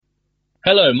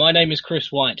Hello, my name is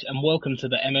Chris White, and welcome to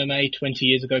the MMA 20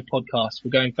 Years Ago podcast. We're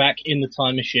going back in the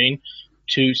time machine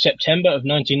to September of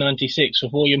 1996 for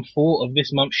Volume 4 of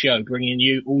this month's show, bringing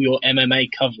you all your MMA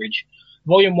coverage.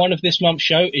 Volume 1 of this month's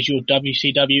show is your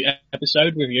WCW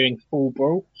episode reviewing Fall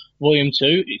Brawl. Volume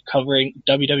 2 is covering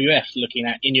WWF, looking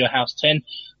at In Your House 10.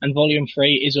 And Volume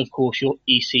 3 is, of course, your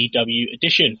ECW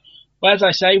edition. Well, as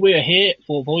I say, we are here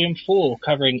for Volume 4,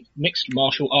 covering mixed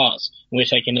martial arts. We're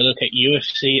taking a look at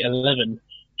UFC 11.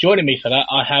 Joining me for that,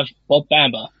 I have Bob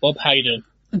Bamber. Bob, how you doing?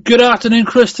 Good afternoon,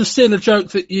 Chris. To steal a joke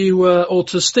that you, or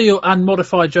to steal and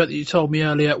modify a joke that you told me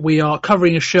earlier, we are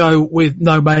covering a show with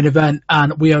no main event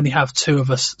and we only have two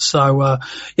of us. So,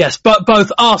 yes, but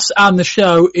both us and the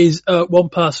show is one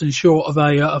person short of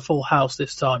a full house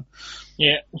this time.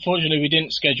 Yeah, unfortunately we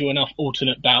didn't schedule enough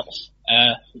alternate bouts.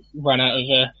 Ran out of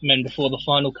men before the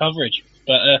final coverage.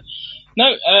 But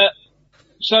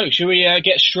so should we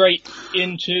get straight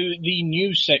into the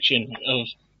news section of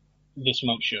this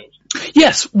month's show?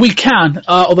 Yes, we can,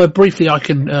 although briefly I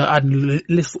can add a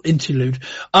little interlude.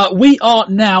 We are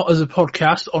now, as a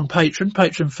podcast, on Patreon.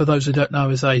 Patreon, for those who don't know,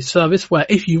 is a service where,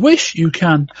 if you wish, you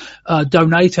can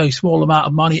donate a small amount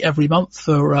of money every month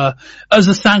for as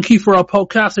a thank you for our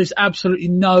podcast. There's absolutely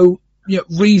no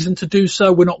reason to do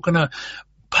so. We're not going to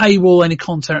paywall any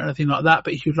content or anything like that,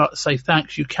 but if you'd like to say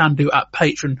thanks, you can do at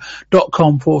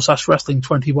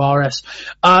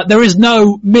patreon.com/wrestling20rs. There is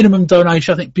no minimum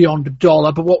donation, I think, beyond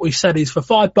 $1, but what we said is for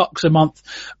 $5 a month,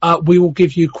 we will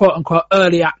give you quote unquote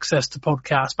early access to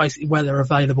podcasts, basically where they're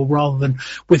available, rather than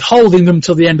withholding them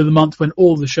till the end of the month when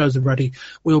all the shows are ready.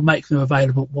 We'll make them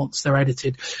available once they're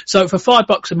edited. So for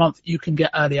 $5 a month, you can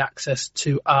get early access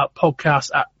to our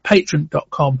podcast at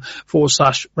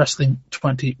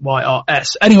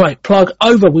patreon.com/wrestling20ys. Anyway, plug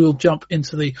over. We will jump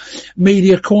into the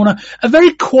media corner. A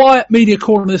very quiet media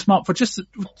corner this month, for just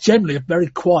generally a very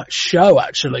quiet show,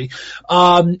 actually.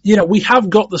 We have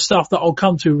got the stuff that I'll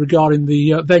come to regarding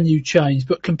the venue change,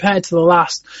 but compared to the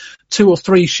last 2 or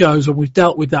 3 shows when we've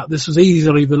dealt with that, this was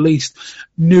easily the least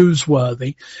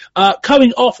newsworthy.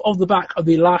 Coming off of the back of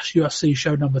the last UFC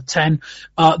show, number 10,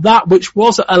 that which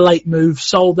was a late move,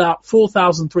 sold out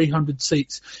 4,300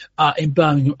 seats in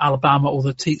Birmingham, Alabama,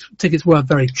 although tickets were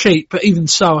very cheap, but even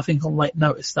so, I think on late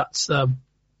notice, that's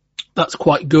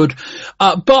quite good.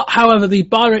 But however, the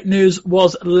buy rate news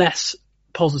was less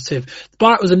positive. The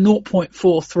buy rate was a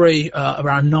 0.43,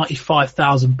 around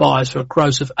 95,000 buyers for a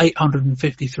gross of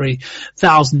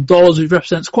 $853,000, which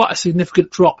represents quite a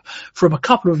significant drop from a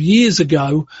couple of years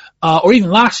ago, or even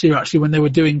last year actually, when they were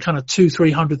doing kind of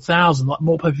 200,000-300,000, like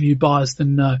more pay-per-view buyers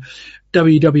than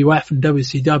WWF and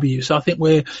WCW. So I think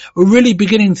we're really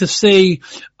beginning to see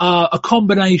a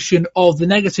combination of the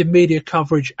negative media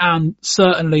coverage, and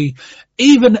certainly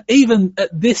even at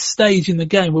this stage in the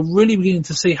game, we're really beginning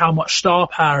to see how much star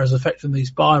power is affecting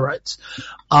these buy rates.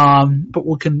 But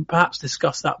we can perhaps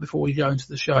discuss that before we go into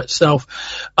the show itself.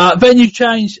 Venue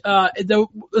change,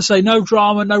 let's say no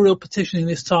drama, no real petitioning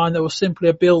this time. There was simply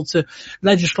a bill to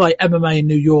legislate MMA in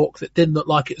New York that didn't look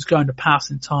like it was going to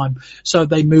pass in time, so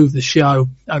they moved the show.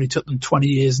 Only took them 20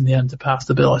 years in the end to pass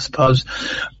the bill, I suppose.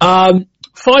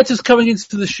 Fighters coming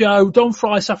into the show. Don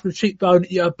Fry suffered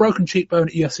a broken cheekbone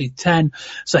at UFC 10,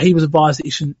 so he was advised that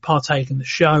he shouldn't partake in the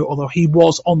show, although he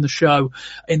was on the show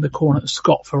in the corner of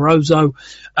Scott Ferozzo.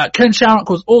 Ken Shamrock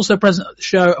was also present at the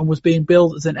show and was being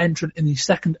billed as an entrant in the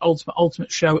second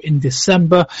Ultimate show in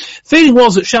December. Feeling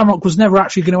was that Shamrock was never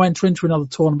actually going to enter into another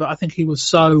tournament. I think he was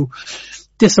so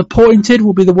disappointed,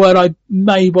 will be the word I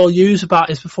may well use, about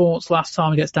his performance last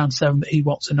time against Dan Severn, that he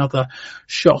wants another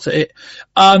shot at it.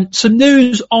 Some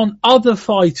news on other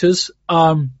fighters.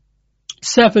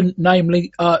 Severn,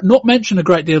 namely, not mentioned a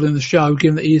great deal in the show,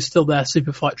 given that he is still their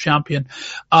Superfight champion,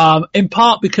 in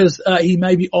part because he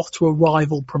may be off to a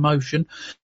rival promotion.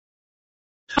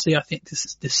 I think this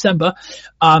is December.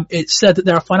 It's said that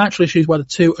there are financial issues where the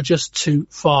two are just too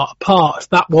far apart.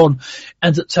 That one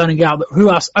ends up turning out that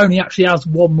Ruas only actually has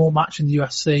one more match in the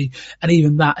UFC, and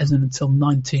even that isn't until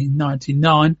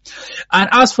 1999. And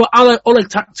as for Oleg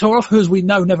Taktarov, who, as we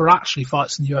know, never actually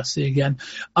fights in the UFC again,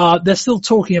 they're still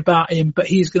talking about him, but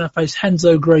he's going to face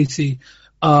Renzo Gracie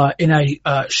in a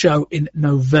show in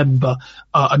November,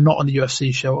 and not on the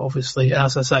UFC show, obviously.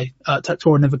 As I say,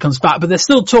 Taktarov never comes back, but they're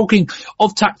still talking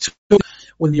of Taktarov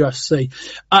with the UFC.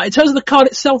 In terms of the card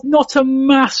itself, not a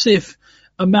massive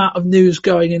amount of news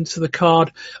going into the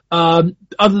card, other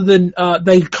than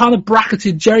they kind of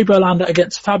bracketed Jerry Berlanda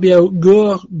against Fabio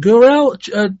Gurel.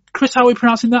 Chris, how are we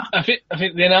pronouncing that? I think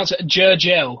they announced it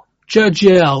Jurgel.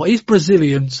 Gurgel. He's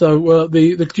Brazilian, so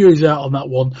the jury's out on that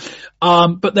one.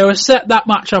 But they were set that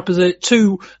match up as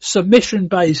two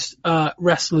submission-based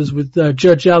wrestlers with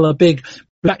Gurgel, a big,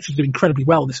 who actually did incredibly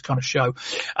well in this kind of show.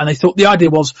 And they thought the idea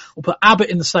was, we'll put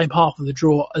Abbott in the same half of the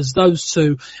draw as those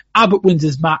two. Abbott wins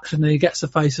his match and then he gets to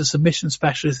face a submission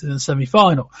specialist in the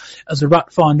semi-final. As we're about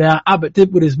to find out, Abbott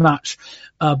did win his match,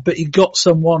 but he got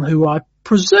someone who I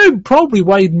presume probably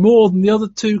weighed more than the other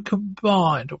two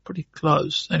combined, or pretty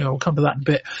close. Anyway, we'll come to that in a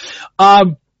bit.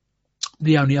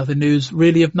 The only other news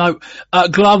really of note,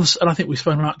 gloves, and I think we've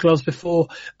spoken about gloves before,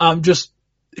 just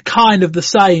kind of the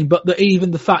same, but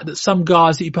even the fact that some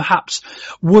guys that you perhaps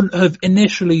wouldn't have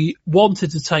initially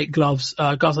wanted to take gloves,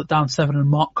 guys like Dan Severn and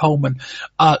Mark Coleman,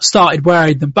 started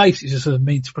wearing them basically just as a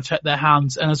means to protect their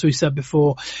hands. And as we said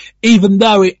before, even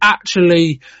though it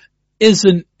actually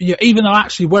isn't, even though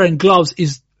actually wearing gloves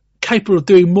is capable of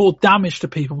doing more damage to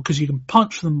people because you can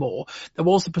punch them more, there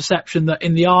was the perception that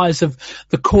in the eyes of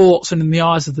the courts and in the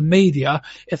eyes of the media,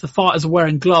 if the fighters are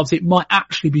wearing gloves, it might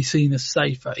actually be seen as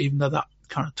safer, even though that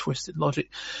kind of twisted logic.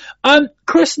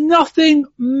 Chris, nothing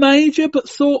major, but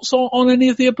thoughts on any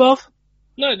of the above?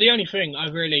 No, the only thing I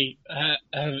really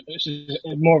this is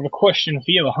more of a question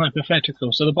for you, a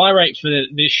hypothetical. So the buy rate for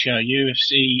this show,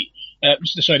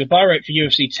 the buy rate for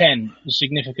UFC 10 was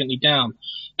significantly down.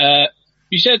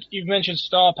 You've mentioned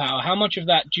star power. How much of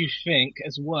that do you think,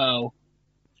 as well,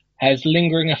 has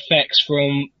lingering effects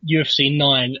from UFC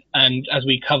 9? And as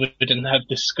we covered and have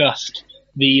discussed,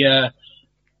 the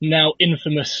now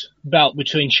infamous bout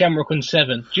between Shamrock and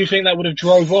Severn. Do you think that would have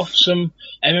drove off some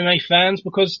MMA fans?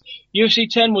 Because UFC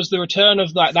 10 was the return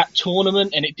of that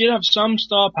tournament, and it did have some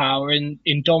star power in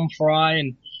Dom Fry.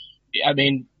 And I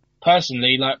mean,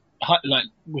 personally, like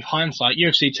with hindsight,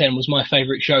 UFC 10 was my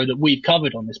favourite show that we've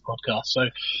covered on this podcast. So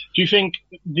do you think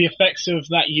the effects of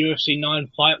that UFC 9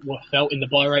 fight were felt in the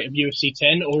buy rate of UFC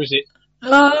 10, or is it?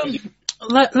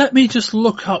 Let me just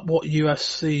look up what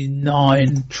UFC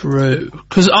 9 drew,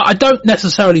 because I don't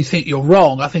necessarily think you're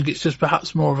wrong. I think it's just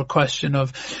perhaps more of a question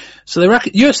of, so they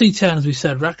reckon UFC 10, as we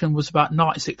said, was about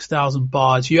 96,000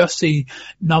 buys. UFC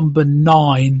number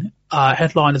 9,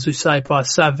 headline, as we say, by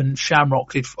Severn,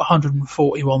 Shamrock, did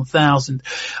 141,000.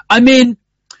 I mean,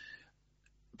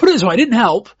 put it this way, it didn't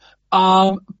help.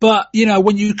 But,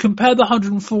 when you compare the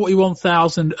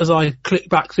 141,000, as I click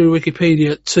back through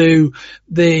Wikipedia, to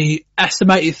the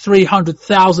estimated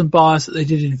 300,000 buyers that they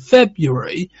did in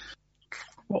February,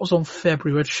 what was on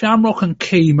February? We had Shamrock and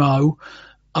Chemo.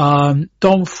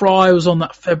 Dom Fry was on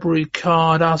that February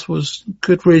card, as was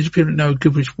Goodridge. People didn't know who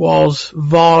Goodridge was.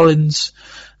 Varlins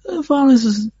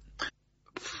is,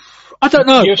 I don't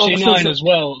know. UFC 9 as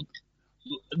well.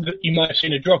 You might have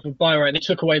seen a drop of buy rate. They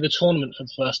took away the tournament for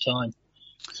the first time.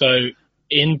 So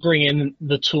in bringing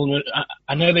the tournament,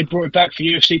 I know they brought it back for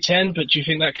UFC 10, but do you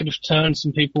think that could have turned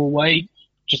some people away?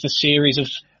 Just a series of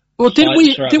did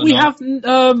we have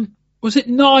was it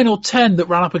 9 or 10 that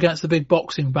ran up against the big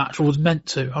boxing match, or was meant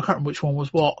to? I can't remember which one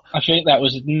was what. I think that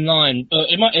was 9.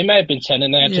 It may have been 10,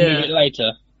 and they had to move it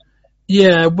later.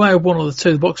 Yeah, well, one of the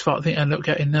two, the box fight, I think, ended up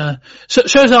getting,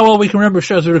 shows how well we can remember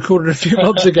shows we recorded a few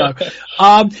months ago.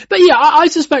 But yeah, I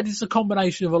suspect it's a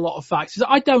combination of a lot of factors.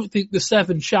 I don't think the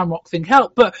Severn Shamrock thing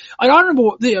helped, but I remember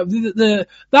what that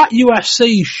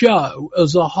UFC show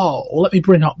as a whole. Let me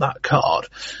bring up that card.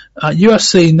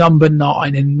 UFC number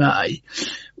 9 in May.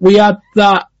 We had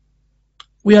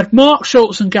Mark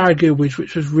Schultz and Gary Goodridge,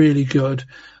 which was really good.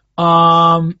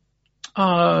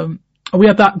 We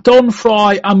had that Don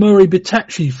Fry Amuri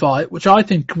Bitechi fight, which I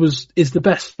think is the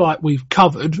best fight we've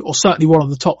covered, or certainly one of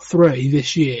the top 3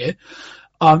 this year.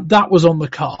 That was on the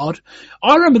card.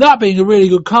 I remember that being a really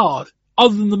good card,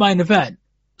 other than the main event.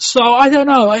 So I don't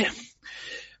know.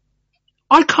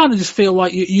 I kind of just feel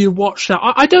like you watch that.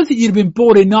 I don't think you'd have been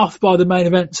bored enough by the main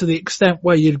event to the extent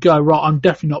where you'd go, right, I'm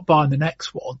definitely not buying the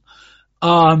next one.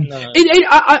 No.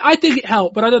 I think it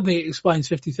helped, but I don't think it explains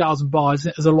 50,000 buys.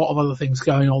 There's a lot of other things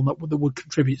going on that would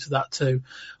contribute to that too.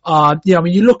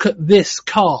 You look at this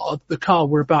card, the card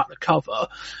we're about to cover.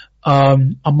 I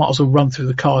might as well run through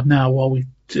the card now while we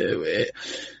do it.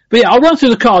 But yeah, I'll run through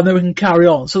the card and then we can carry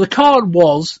on. So the card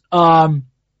was,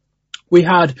 we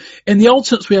had, in the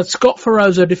alternates, we had Scott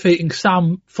Ferozzo defeating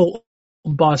Sam Fulton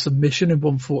by submission in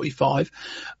 145.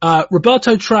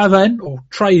 Roberto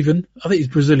Traven, I think he's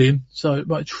Brazilian, so it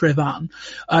might be Trevan,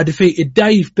 defeated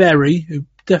Dave Berry, who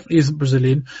definitely isn't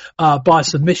Brazilian, by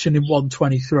submission in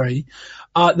 1:23.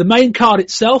 The main card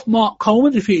itself, Mark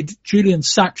Coleman defeated Julian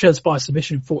Sanchez by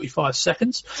submission in 45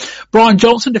 seconds. Brian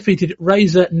Johnson defeated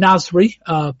Reza Nasri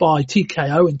by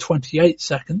TKO in 28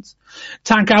 seconds.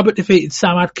 Tank Abbott defeated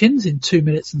Sam Adkins in 2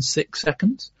 minutes and 6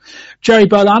 seconds. Jerry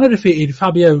Bolanda defeated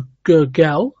Fabio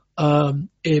Gurgel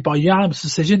by unanimous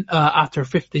decision. After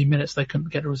 15 minutes, they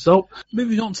couldn't get a result.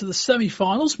 Moving on to the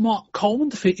semi-finals, Mark Coleman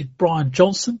defeated Brian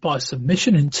Johnson by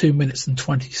submission in 2 minutes and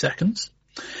 20 seconds.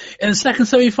 In the second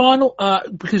semi-final,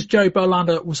 because Jerry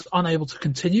Bolanda was unable to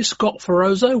continue, Scott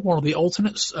Ferozzo, one of the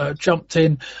alternates, jumped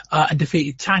in and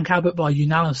defeated Tank Abbott by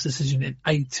unanimous decision in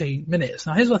 18 minutes.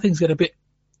 Now, here's where things get a bit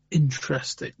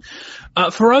interesting.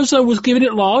 Ferozzo was giving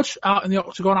it large out in the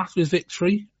octagon after his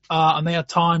victory, and they had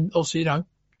time, also,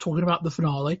 talking about the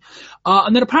finale.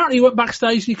 And then apparently he went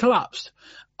backstage and he collapsed.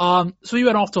 So he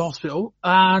went off to hospital,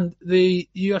 and the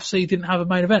UFC didn't have a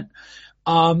main event.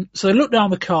 So they looked down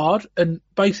the card, and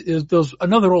basically there was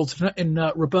another alternate in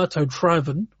Roberto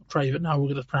Traven, how we're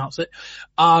going to pronounce it.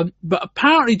 But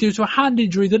apparently due to a hand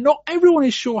injury that not everyone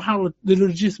is sure how the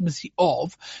legitimacy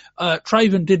of,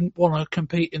 Traven didn't want to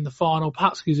compete in the final.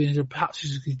 Perhaps he was injured, perhaps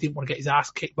he didn't want to get his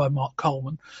ass kicked by Mark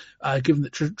Coleman, given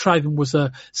that Traven was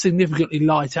a significantly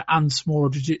lighter and smaller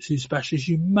jiu-jitsu specialist.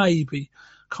 You maybe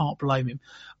can't blame him.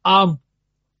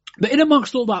 But in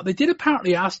amongst all that, they did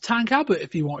apparently ask Tank Abbott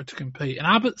if he wanted to compete. And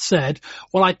Abbott said,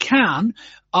 well, I can,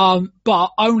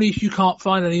 but only if you can't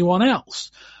find anyone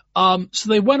else. So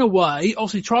they went away,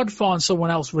 obviously tried to find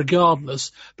someone else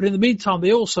regardless. But in the meantime,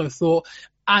 they also thought,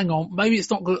 hang on, maybe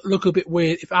it's not going to look a bit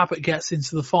weird if Abbott gets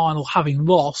into the final having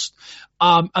lost.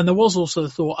 And there was also the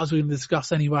thought, as we're going to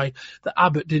discuss anyway, that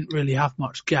Abbott didn't really have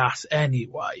much gas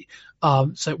anyway.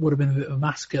 So it would have been a bit of a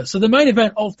massacre. So the main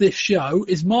event of this show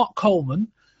is Mark Coleman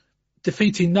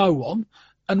defeating no one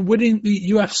and winning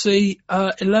the UFC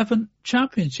 11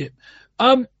 championship.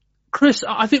 Chris,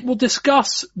 I think we'll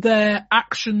discuss their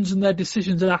actions and their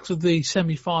decisions after the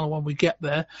semi-final when we get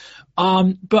there.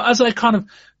 But as I kind of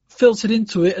filtered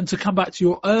into it, and to come back to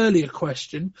your earlier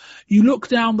question, you look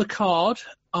down the card,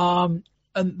 and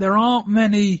there aren't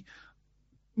many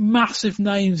massive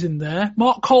names in there.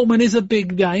 Mark Coleman is a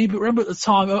big name, but remember at the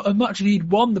time, as much as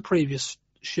he'd won the previous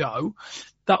show,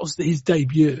 that was his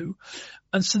debut.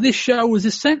 And so this show was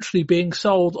essentially being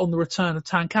sold on the return of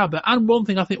Tank Abbott. And one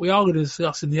thing I think we are going to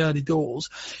discuss in the early doors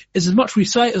is, as much as we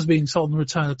say it as being sold on the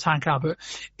return of Tank Abbott,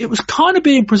 it was kind of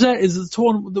being presented as a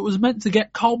tournament that was meant to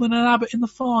get Coleman and Abbott in the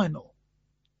final.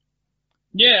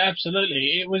 Yeah,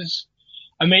 absolutely. It was,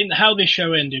 how this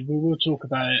show ended, we will talk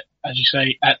about it, as you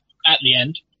say, at the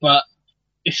end, but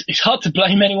it's hard to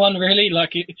blame anyone really.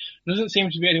 Like, it doesn't seem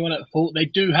to be anyone at fault. They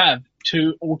do have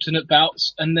 2 alternate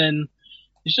bouts, and then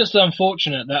it's just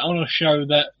unfortunate that on a show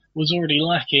that was already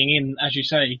lacking in, as you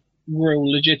say, real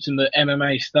legitimate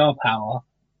MMA star power,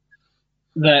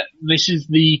 that this is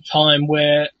the time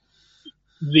where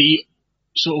the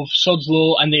sort of sod's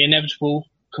law and the inevitable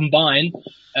combine,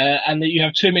 and that you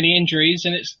have too many injuries,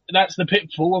 and that's the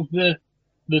pitfall of the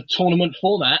tournament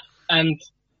format. And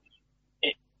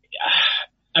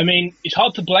it's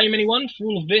hard to blame anyone for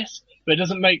all of this, but it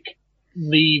doesn't make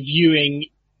the viewing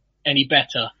any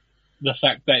better, the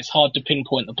fact that it's hard to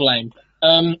pinpoint the blame.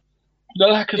 The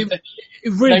lack of it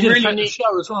really did affect the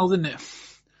show as well, didn't it?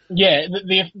 Yeah,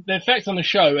 the effect on the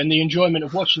show and the enjoyment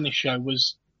of watching this show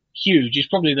was huge. It's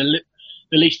probably the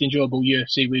least enjoyable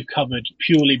UFC we've covered,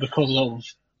 purely because of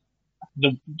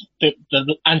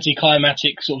the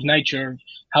anticlimactic sort of nature of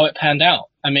how it panned out.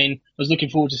 I was looking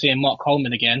forward to seeing Mark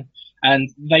Coleman again, and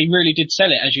they really did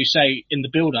sell it, as you say, in the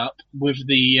build-up with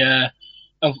the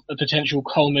of a potential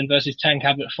Coleman versus Tank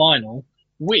Abbott final,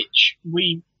 which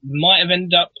we might have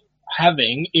ended up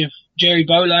having if Jerry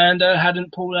Bolanda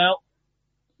hadn't pulled out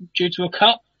due to a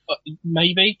cut,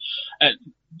 maybe.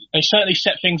 They certainly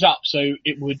set things up so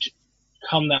it would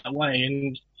come that way,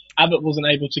 and Abbott wasn't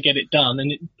able to get it done.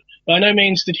 And by no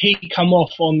means did he come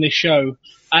off on this show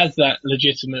as that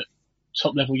legitimate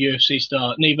top-level UFC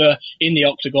star, neither in the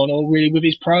octagon or really with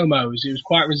his promos. He was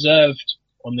quite reserved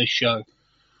on this show.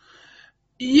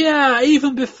 Yeah,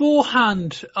 even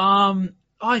beforehand,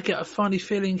 I get a funny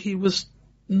feeling he was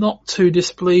not too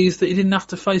displeased that he didn't have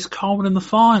to face Coleman in the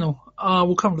final.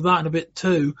 We'll come to that in a bit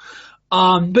too.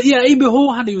 But yeah, even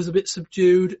beforehand he was a bit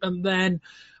subdued, and then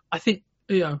I think,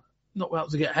 not well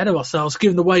to get ahead of ourselves,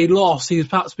 given the way he lost, he was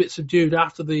perhaps a bit subdued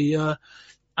after the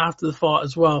fight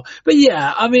as well. But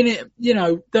yeah,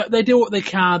 they do what they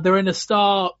can. They're in a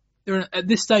star at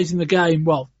this stage in the game,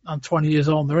 well, I'm 20 years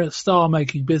on, they're in a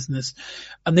star-making business,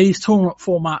 and these tournament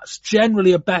formats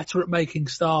generally are better at making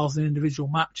stars than individual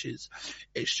matches.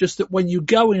 It's just that when you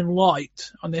go in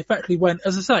light, and they effectively went,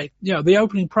 as I say, the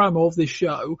opening promo of this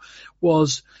show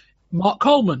was Mark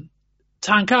Coleman,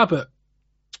 Tank Abbott,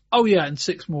 oh yeah, and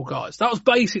 6 more guys. That was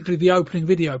basically the opening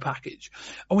video package.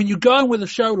 And when you go in with a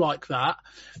show like that,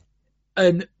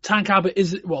 and Tank Abbott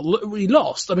he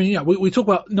lost. I mean, we talk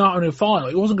about not only a final,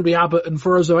 it wasn't going to be Abbott and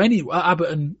Ferozzo anyway,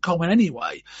 Abbott and Coleman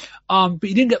anyway. But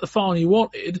you didn't get the final you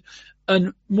wanted,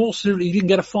 and more certainly you didn't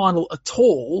get a final at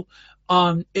all.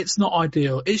 It's not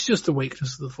ideal. It's just a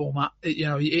weakness of the format.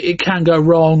 It can go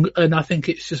wrong, and I think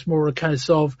it's just more a case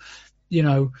of,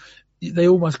 they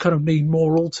almost kind of need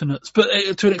more alternates, but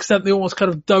to an extent they almost kind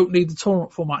of don't need the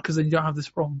tournament format because then you don't have this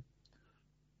problem.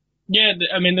 Yeah,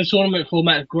 I mean, the tournament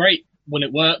format is great when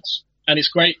it works, and it's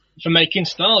great for making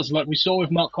stars, like we saw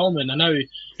with Mark Coleman. I know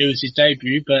it was his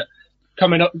debut, but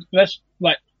coming up, that's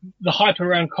like the hype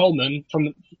around Coleman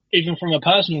even from a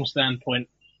personal standpoint.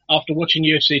 After watching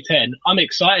UFC 10, I'm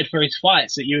excited for his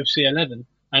fights at UFC 11.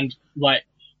 And like,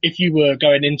 if you were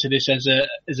going into this as a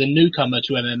newcomer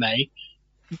to MMA,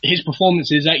 his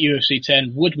performances at UFC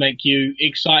 10 would make you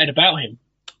excited about him.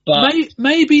 But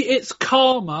maybe it's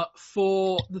karma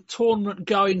for the tournament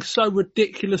going so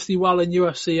ridiculously well in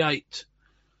UFC 8.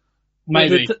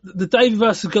 Maybe. The David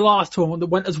versus Goliath tournament that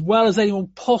went as well as anyone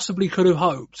possibly could have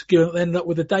hoped, given that they ended up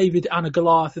with a David and a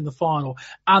Goliath in the final,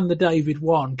 and the David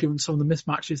won, given some of the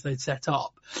mismatches they'd set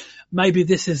up. Maybe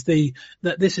this is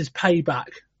payback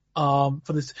for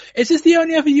this. Is this the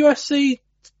only ever UFC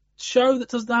show that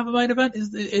doesn't have a main event?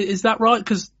 Is that right?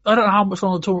 Because I don't know how much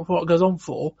longer the tournament format goes on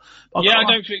for. I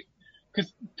don't think,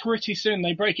 because pretty soon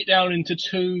they break it down into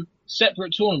 2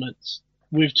 separate tournaments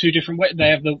with 2 different weight. They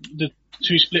have the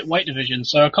 2 split weight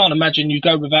divisions, so I can't imagine you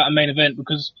go without a main event,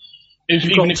 because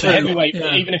even if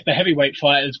the heavyweight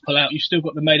fighters pull out, you've still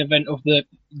got the main event of the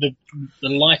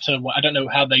lighter. I don't know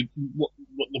how what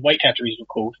the weight categories were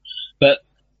called, but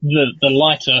the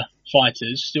lighter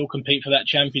fighters still compete for that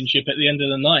championship at the end of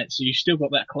the night. So you still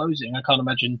got that closing. I can't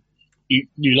imagine you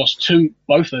lost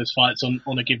both those fights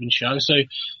on a given show. So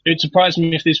it surprised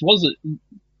me if this was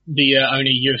the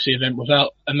only UFC event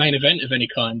without a main event of any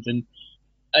kind. And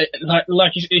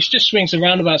it's just swings and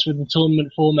roundabouts with the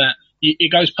tournament format.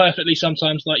 It goes perfectly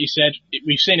sometimes, like you said.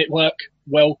 We've seen it work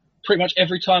well pretty much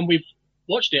every time we've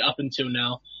watched it up until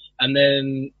now. And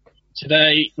then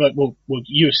today,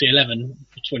 UFC 11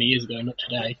 20 years ago, not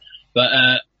today. But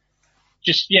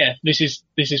this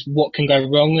is what can go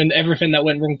wrong, and everything that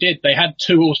went wrong did. They had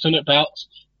 2 alternate bouts.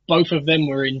 Both of them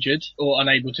were injured or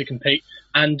unable to compete,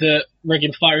 and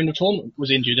regular fighter in the tournament was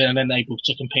injured and unable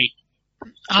to compete.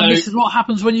 And this is what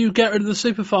happens when you get rid of the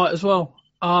super fight as well.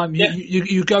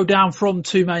 You go down from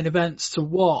 2 main events to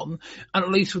 1, and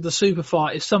at least with the super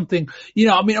fight, it's something,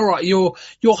 all right, you're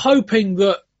hoping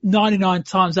that 99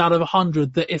 times out of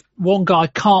 100 that if one guy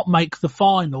can't make the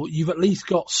final, you've at least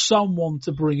got someone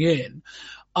to bring in.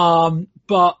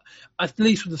 But at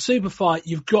least with the super fight,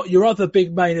 you've got your other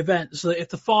big main event, so that if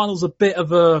the final's a bit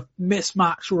of a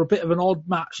mismatch or a bit of an odd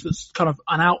match that's kind of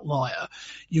an outlier,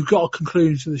 you've got a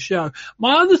conclusion to the show.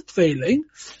 My other feeling,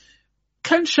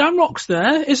 Ken Shamrock's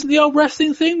there. Isn't the old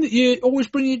wrestling thing that you always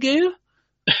bring your gear?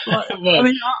 Like,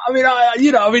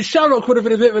 Shamrock would have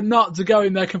been a bit of a nut to go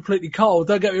in there completely cold.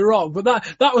 Don't get me wrong, but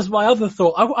that was my other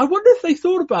thought. I wonder if they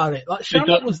thought about it. Like,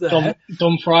 Shamrock was there.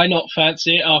 Don Fry not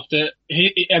fancy it after.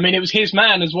 It was his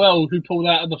man as well who pulled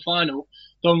out of the final.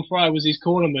 Don Fry was his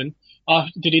cornerman.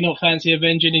 Did he not fancy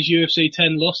avenging his UFC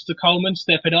 10 loss to Coleman,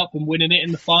 stepping up and winning it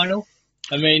in the final?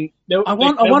 I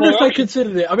wonder if they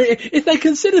considered it. I mean, if they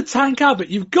considered Tank Abbott,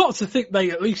 you've got to think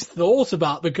they at least thought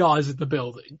about the guys in the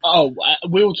building. Oh,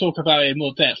 we'll talk about it in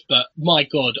more depth, but my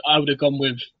God, I would have gone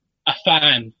with a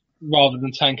fan rather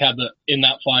than Tank Abbott in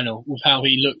that final, with how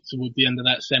he looked toward the end of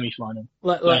that semi-final.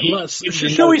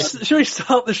 Shall we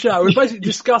start the show? We're basically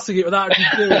discussing it without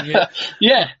actually doing it.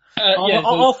 Yeah.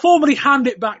 I'll formally hand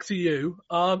it back to you.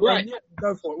 Right.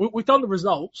 Go for it. We've done the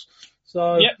results.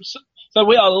 So. Yep. So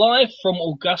we are live from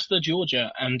Augusta,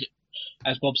 Georgia, and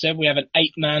as Bob said, we have an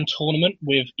 8-man tournament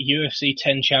with UFC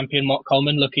 10 champion Mark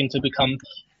Coleman looking to become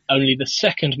only the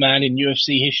 2nd man in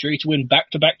UFC history to win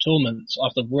back-to-back tournaments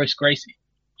after Royce Gracie.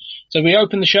 So we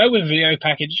open the show with a video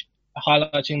package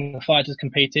highlighting the fighters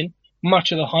competing.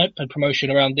 Much of the hype and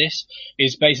promotion around this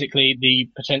is basically the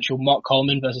potential Mark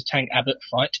Coleman versus Tank Abbott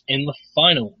fight in the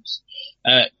finals.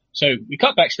 So we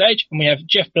cut backstage and we have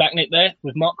Jeff Blacknett there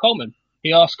with Mark Coleman.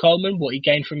 He asked Coleman what he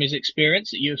gained from his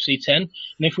experience at UFC 10 and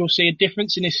if we'll see a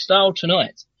difference in his style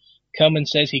tonight. Coleman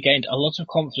says he gained a lot of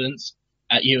confidence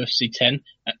at UFC 10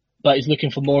 but is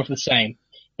looking for more of the same.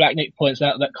 Blacknick points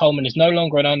out that Coleman is no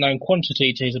longer an unknown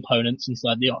quantity to his opponents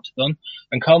inside the octagon,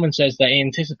 and Coleman says that he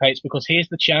anticipates because he is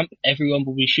the champ, everyone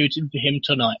will be shooting for him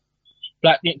tonight.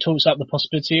 Blacknick talks up the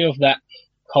possibility of that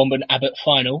Coleman-Abbott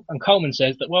final, and Coleman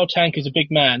says that while Tank is a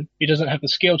big man, he doesn't have the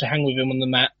skill to hang with him on the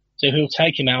mat, so he'll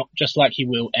take him out just like he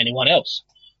will anyone else.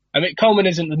 I mean, Coleman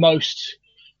isn't the most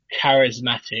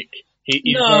charismatic.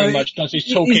 He very much does his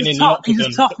talking in the octagon.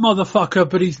 He's a tough motherfucker,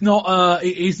 but he's not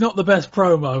the best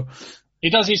promo. He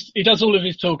does all of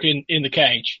his talking in the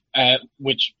cage,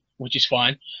 which is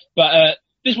fine. But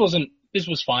this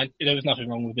was fine. There was nothing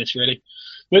wrong with this, really.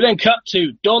 We then cut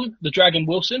to Don the Dragon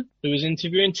Wilson, who is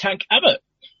interviewing Tank Abbott.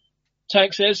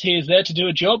 Tank says he is there to do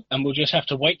a job, and we'll just have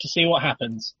to wait to see what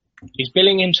happens. He's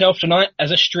billing himself tonight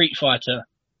as a street fighter,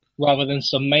 rather than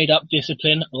some made-up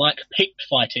discipline like pit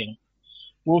fighting.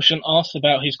 Wilson asked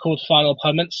about his quarterfinal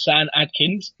opponent, Sam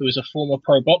Adkins, who is a former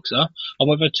pro boxer, and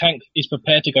whether Tank is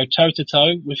prepared to go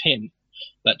toe-to-toe with him.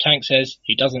 But Tank says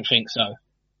he doesn't think so.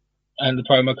 And the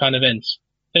promo kind of ends.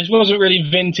 This wasn't really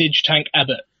vintage Tank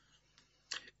Abbott.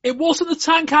 It wasn't the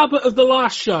Tank Abbott of the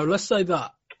last show, let's say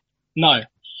that. No.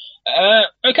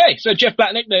 Okay, so Jeff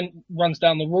Blacknick then runs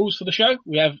down the rules for the show.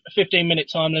 We have a 15-minute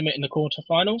time limit in the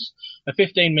quarterfinals, a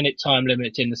 15-minute time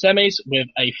limit in the semis with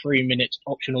a 3-minute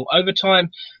optional overtime,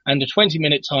 and a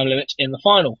 20-minute time limit in the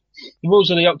final. The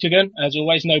rules of the octagon, as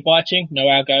always, no biting, no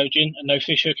elbow gouging, and no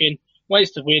fish hooking.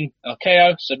 Ways to win are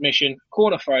KO, submission,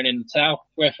 corner thrown in the towel,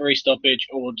 referee stoppage,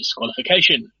 or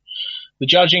disqualification. The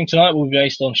judging tonight will be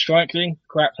based on striking,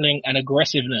 grappling, and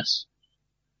aggressiveness.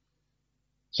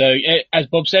 So, as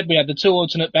Bob said, we had the two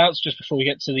alternate bouts just before we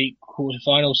get to the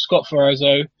quarterfinals. Scott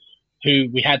Ferozzo, who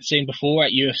we had seen before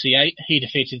at UFC 8, he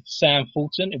defeated Sam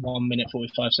Fulton in 1 minute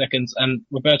 45 seconds, and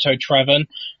Roberto Traven,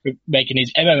 making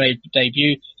his MMA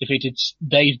debut, defeated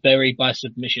Dave Berry by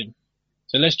submission.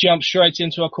 So let's jump straight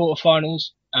into our quarterfinals,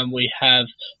 and we have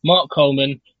Mark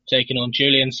Coleman taking on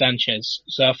Julian Sanchez.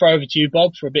 So I'll throw over to you,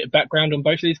 Bob, for a bit of background on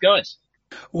both of these guys.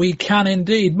 We can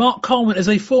indeed. Mark Coleman is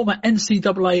a former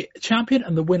NCAA champion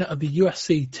and the winner of the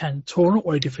UFC 10 tournament,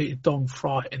 where he defeated Don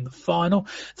Frye in the final.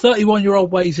 31-year-old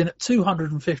weighs in at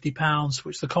 250 pounds,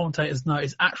 which the commentators know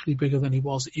is actually bigger than he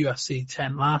was at UFC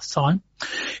 10 last time.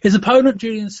 His opponent,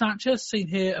 Julian Sanchez, seen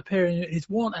here appearing in his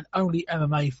one and only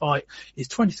MMA fight, is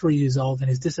 23 years old, and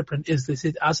his discipline is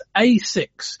listed as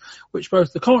A6, which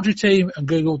both the commentary team and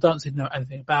Google don't seem to know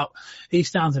anything about. He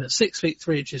stands in at 6 feet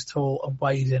 3 inches tall and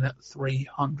weighs in at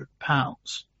 300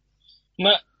 pounds.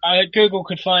 Google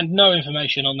could find no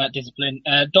information on that discipline.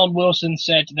 Don Wilson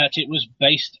said that it was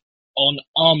based on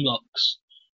arm locks.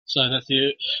 So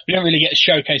we don't really get a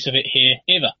showcase of it here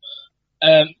either.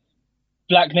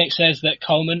 Blacknick says that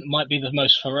Coleman might be the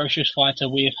most ferocious fighter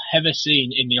we have ever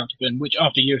seen in the octagon, which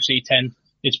after UFC 10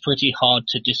 is pretty hard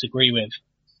to disagree with.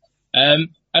 And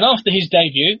after his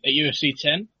debut at UFC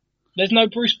 10, there's no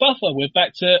Bruce Buffer. We're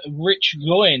back to Rich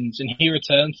Goins, and he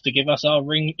returns to give us our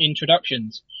ring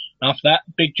introductions. After that,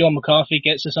 Big John McCarthy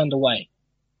gets us underway.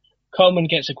 Coleman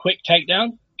gets a quick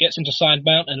takedown, gets into side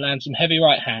mount, and lands some heavy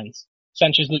right hands.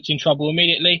 Sanchez looks in trouble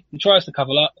immediately and tries to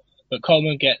cover up, but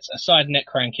Coleman gets a side neck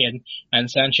crank in,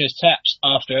 and Sanchez taps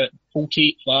after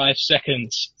 45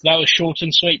 seconds. That was short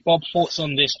and sweet. Bob, thoughts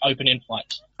on this opening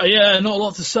fight? Yeah, not a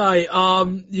lot to say.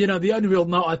 The only real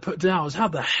note I put down was how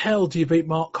the hell do you beat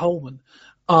Mark Coleman?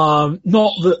 Not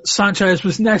that Sanchez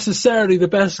was necessarily the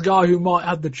best guy who might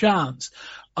have the chance.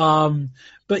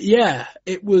 But yeah,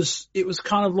 it was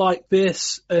kind of like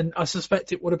this, and I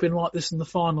suspect it would have been like this in the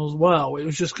final as well. It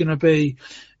was just going to be,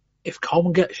 if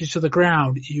Coleman gets you to the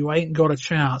ground, you ain't got a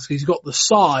chance. He's got the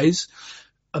size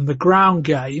and the ground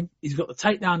game. He's got the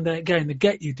takedown game to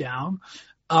get you down.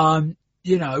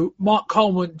 Mark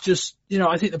Coleman just,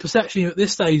 I think the perception at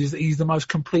this stage is that he's the most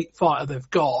complete fighter they've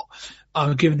got,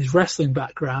 given his wrestling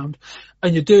background.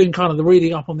 And you're doing kind of the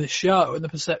reading up on this show, and the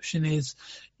perception is,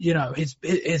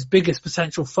 his biggest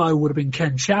potential foe would have been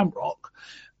Ken Shamrock.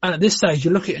 And at this stage,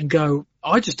 you look at it and go,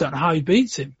 I just don't know how he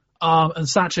beats him. And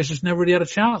Sanchez just never really had a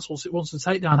chance once the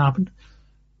takedown happened.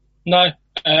 No,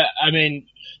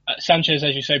 Sanchez,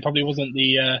 as you say, probably wasn't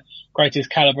the greatest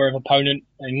caliber of opponent,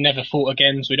 and never fought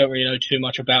again, so we don't really know too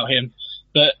much about him.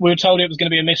 But we were told it was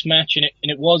going to be a mismatch, and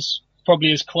it was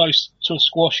probably as close to a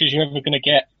squash as you're ever going to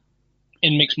get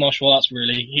in mixed martial arts,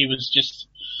 really. He was just...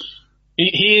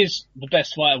 He is the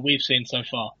best fighter we've seen so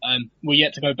far. We're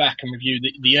yet to go back and review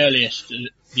the earliest of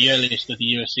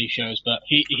the UFC shows, but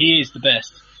he is the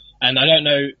best. And I don't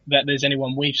know that there's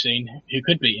anyone we've seen who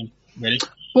could beat him, really.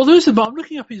 Well, but I'm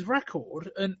looking up his record,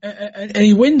 and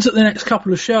he wins at the next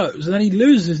couple of shows, and then he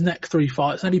loses his next 3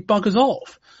 fights, and he buggers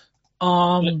off.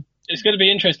 it's going to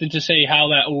be interesting to see how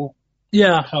that all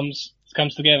comes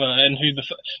together, and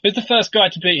who's the first guy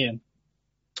to beat him.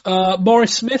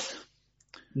 Morris Smith.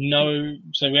 No,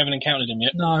 so we haven't encountered him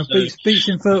yet. No, so. beats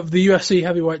him for the UFC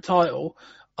heavyweight title.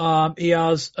 He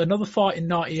has another fight in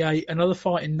 98, another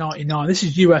fight in 99. This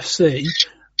is UFC.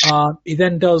 He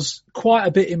then does quite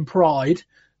a bit in Pride,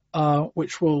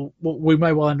 which we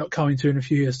may well end up coming to in a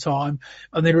few years' time.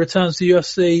 And then returns to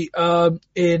UFC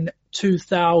in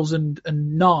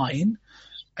 2009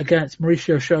 against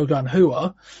Mauricio Shogun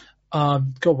Rua.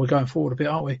 God, we're going forward a bit,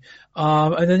 aren't we?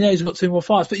 And then he's got 2 more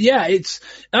fights. But yeah,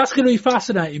 that's going to be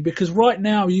fascinating because right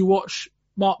now you watch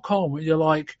Mark Coleman, you're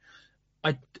like,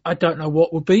 I don't know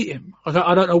what would beat him. Like,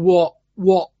 I don't know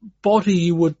what body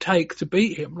you would take to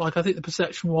beat him. Like, I think the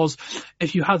perception was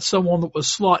if you had someone that was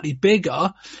slightly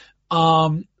bigger,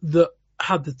 that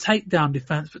had the takedown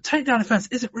defense, but takedown defense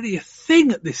isn't really a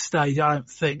thing at this stage, I don't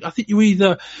think. I think you're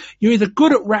either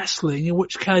good at wrestling, in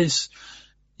which case,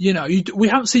 we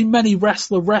haven't seen many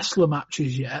wrestler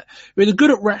matches yet. You're either good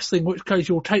at wrestling, in which case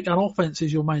your takedown offense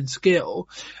is your main skill.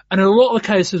 And in a lot of the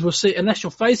cases we'll see, unless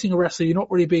you're facing a wrestler, you're not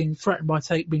really being threatened by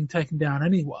being taken down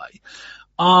anyway.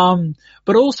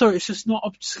 But also it's just not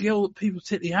a skill that people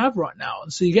particularly have right now.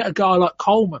 And so you get a guy like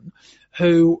Coleman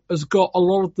who has got a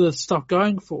lot of the stuff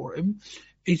going for him.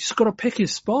 He's just got to pick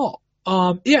his spot.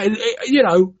 He had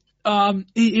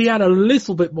a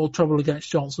little bit more trouble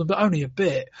against Johnson, but only a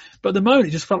bit. But at the moment,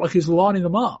 it just felt like he was lining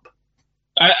them up.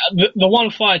 The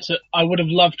one fight that I would have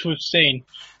loved to have seen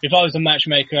if I was a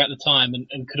matchmaker at the time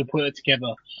and could have put it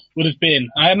together would have been,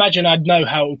 I imagine I'd know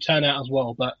how it would turn out as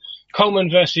well, but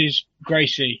Coleman versus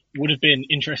Gracie would have been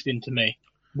interesting to me,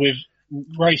 with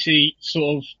Gracie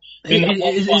sort of...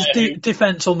 His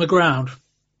defense on the ground.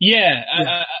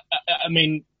 Yeah. I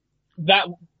mean, that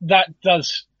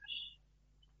does...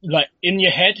 Like, in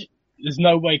your head, there's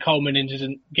no way Coleman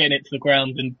isn't getting it to the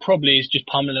ground and probably is just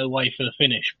pummeling away for the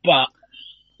finish. But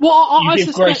I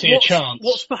give Gracie a chance.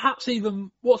 What's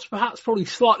perhaps probably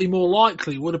slightly more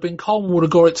likely would have been Coleman would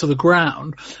have got it to the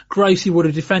ground, Gracie would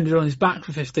have defended on his back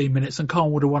for 15 minutes, and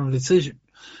Coleman would have won a decision.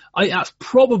 I think that's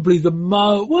probably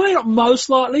not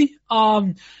most likely.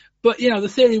 But the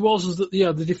theory was that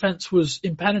the defense was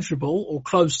impenetrable or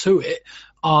close to it.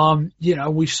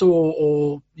 We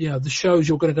saw, the shows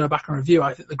you're going to go back and review.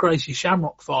 I think the Gracie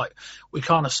Shamrock fight, we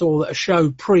kind of saw that a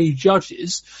show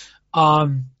pre-judges.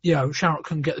 Shamrock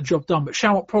couldn't get the job done, but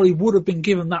Shamrock probably would have been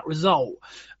given that result.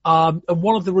 And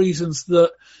one of the reasons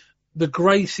that the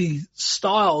Gracie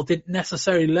style didn't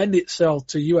necessarily lend itself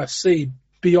to UFC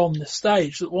beyond the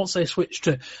stage, that once they switched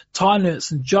to time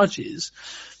limits and judges,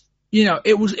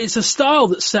 it's a style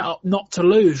that's set up not to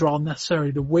lose rather than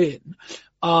necessarily to win.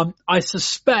 I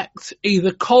suspect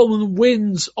either Coleman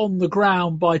wins on the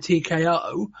ground by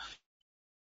TKO.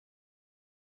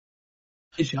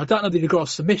 I don't know that he got a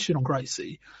submission on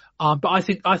Gracie, but I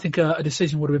think a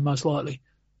decision would have been most likely.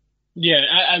 Yeah,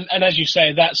 and as you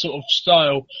say, that sort of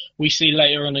style we see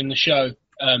later on in the show,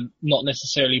 not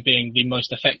necessarily being the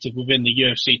most effective within the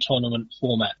UFC tournament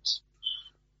formats.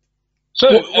 So,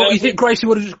 you think Gracie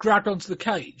would have just grabbed onto the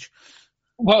cage?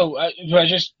 Well,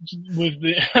 just with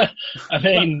the, I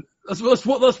mean, that's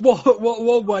what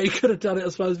one way he could have done it. I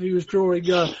suppose if he was drawing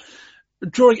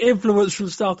influence from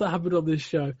stuff that happened on this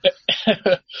show.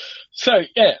 So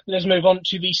yeah, let's move on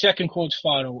to the second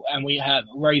quarterfinal, and we have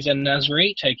Reza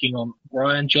Nasri taking on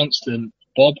Brian Johnston.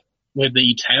 Bob, with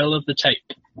the tail of the tape.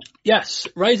 Yes,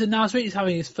 Reza Nasri is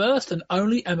having his first and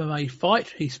only MMA fight.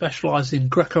 He specialises in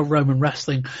Greco-Roman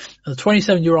wrestling, and the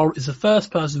 27-year-old is the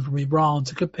first person from Iran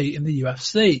to compete in the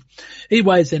UFC. He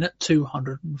weighs in at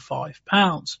 205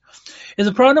 pounds. His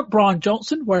opponent, Brian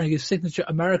Johnston, wearing his signature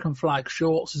American flag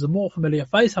shorts, is a more familiar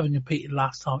face, having competed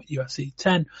last time at UFC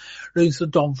 10, losing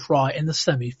to Don Fry in the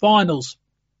semi-finals.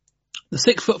 The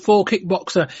 6'4"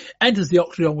 kickboxer enters the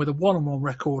octagon with a 1-on-1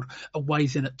 record and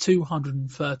weighs in at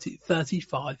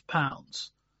 235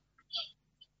 pounds.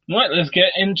 Right, let's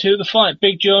get into the fight.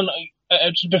 Big John,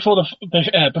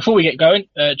 before we get going,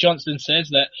 Johnston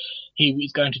says that he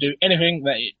is going to do anything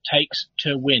that it takes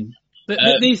to win.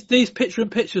 These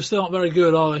picture-in-pictures still aren't very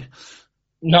good, are they?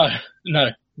 No.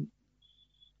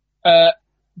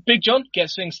 Big John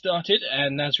gets things started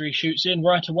and Nasri shoots in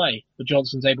right away, but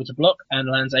Johnston's able to block and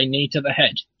lands a knee to the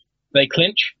head. They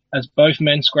clinch as both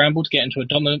men scramble to get into a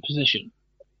dominant position.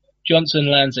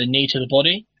 Johnston lands a knee to the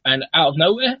body and out of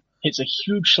nowhere hits a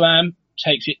huge slam,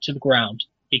 takes it to the ground.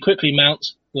 He quickly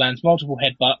mounts, lands multiple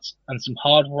headbutts and some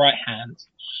hard right hands.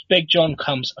 Big John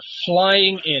comes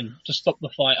flying in to stop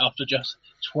the fight after just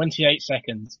 28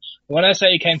 seconds. When I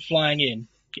say he came flying in,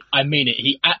 I mean it.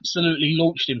 He absolutely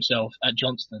launched himself at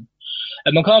Johnston.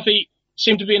 And McCarthy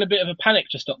seemed to be in a bit of a panic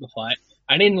to stop the fight,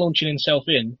 and in launching himself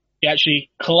in, he actually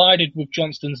collided with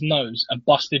Johnston's nose and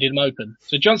busted him open.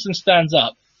 So Johnston stands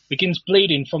up, begins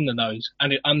bleeding from the nose,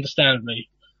 and it understandably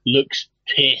looks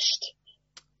pissed.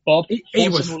 Bob, he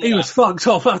was fucked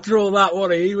off after all that,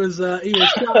 wasn't he? He was shouting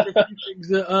a few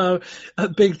things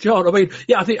at Big John. I mean,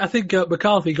 yeah, I think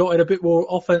McCarthy got in a bit more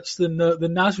offense than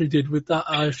Nasri did with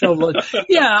that shoulder.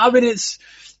 Yeah, I mean, it's,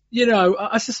 you know,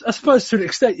 I suppose to an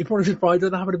extent you probably should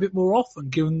don't have it a bit more often,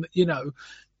 given that, you know,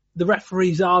 the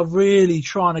referees are really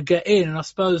trying to get in. And I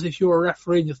suppose if you're a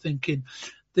referee and you're thinking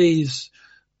these,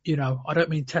 you know, I don't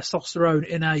mean testosterone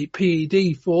in a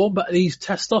PED form, but these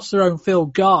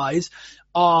testosterone-filled guys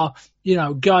are, you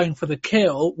know, going for the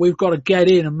kill. We've got to get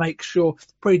in and make sure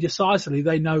pretty decisively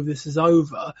they know this is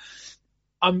over.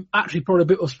 I'm actually probably a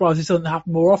bit more surprised this doesn't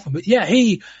happen more often. But yeah,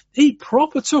 he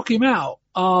proper took him out.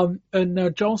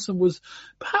 And Johnson was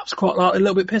perhaps quite a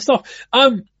little bit pissed off.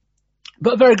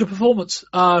 But a very good performance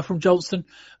from Johnston.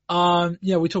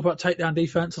 Yeah, we talk about takedown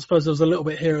defense. I suppose there was a little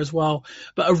bit here as well,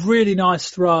 but a really nice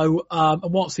throw. And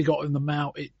once he got in the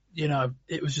mount,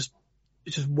 it was just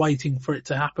waiting for it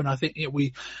to happen. I think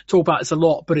we talk about this a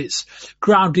lot, but it's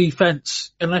ground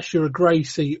defense unless you're a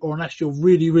Gracie or unless you're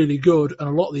really, really good. And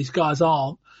a lot of these guys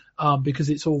aren't, because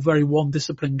it's all very one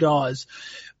discipline guys.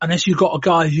 Unless you've got a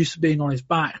guy who's used to being on his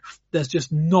back, there's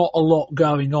just not a lot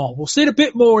going on. We'll see it a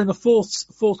bit more in the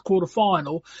fourth quarter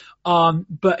final.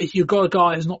 But if you've got a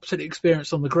guy who's not particularly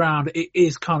experienced on the ground, it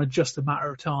is kind of just a matter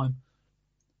of time.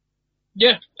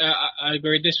 Yeah, I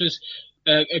agree. This was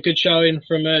a good showing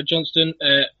from Johnston.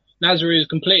 Nasri was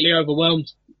completely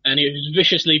overwhelmed and he was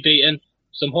viciously beaten.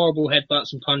 Some horrible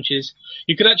headbutts and punches.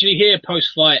 You could actually hear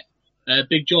post-fight,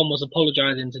 Big John was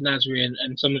apologising to Nasri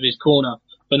and some of his corner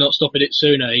for not stopping it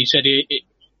sooner. He said he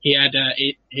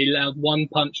allowed one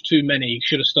punch too many. He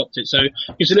should have stopped it. So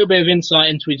gives a little bit of insight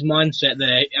into his mindset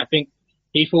there. I think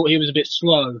he thought he was a bit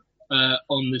slow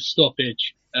on the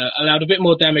stoppage. Allowed a bit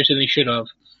more damage than he should have.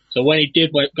 So when he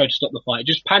did go to stop the fight,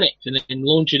 he just panicked and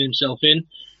launching himself in.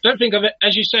 Don't think of it,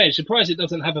 as you say, surprised it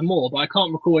doesn't happen more, but I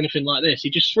can't recall anything like this. He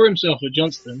just threw himself at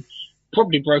Johnston,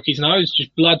 probably broke his nose,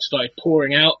 just blood started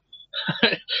pouring out.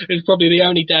 It was probably the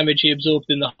only damage he absorbed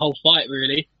in the whole fight,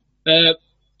 really. But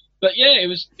yeah, it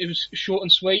was short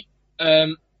and sweet.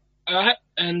 And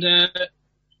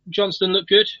Johnston looked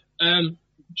good.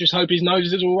 Just hope his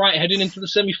nose is all right heading into the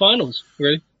semi-finals,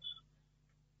 really.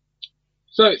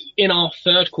 So in our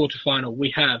third quarterfinal,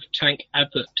 we have Tank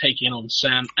Abbott taking on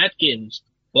Sam Adkins.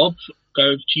 Bob,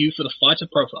 go to you for the fighter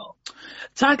profile.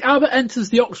 Tank Abbott enters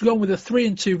the octagon with a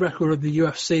 3-2 record of the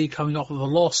UFC, coming off of a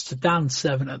loss to Dan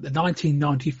Severn at the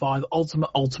 1995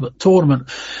 Ultimate Tournament.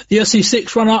 The UFC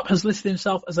 6 run-up has listed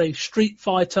himself as a street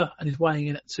fighter and is weighing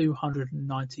in at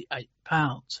 298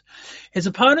 pounds. His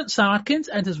opponent, Sam Adkins,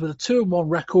 enters with a 2-1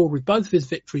 record, with both of his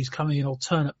victories coming in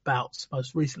alternate bouts,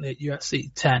 most recently at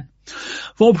UFC 10.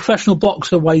 Former professional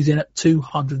boxer, weighs in at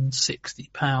 260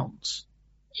 pounds.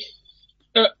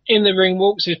 In the ring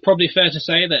walks, it's probably fair to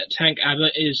say that Tank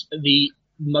Abbott is the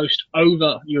most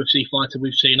over UFC fighter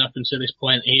we've seen up until this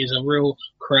point. He is a real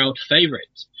crowd favourite.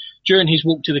 During his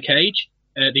walk to the cage,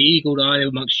 the eagle eye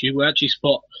amongst you will actually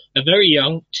spot a very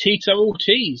young Tito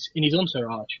Ortiz in his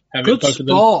entourage. Good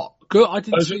spot. Good. I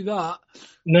didn't see that.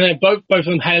 No, both of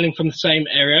them hailing from the same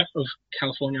area of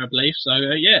California, I believe. So,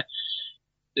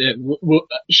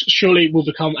 surely will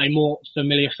become a more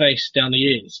familiar face down the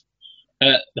years.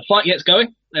 The fight gets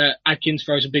going. Adkins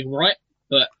throws a big right,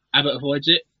 but Abbott avoids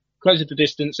it, closes the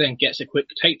distance and gets a quick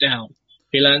takedown.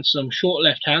 He lands some short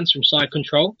left hands from side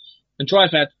control and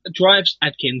drives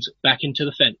Adkins back into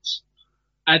the fence.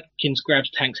 Adkins grabs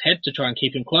Tank's head to try and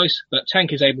keep him close, but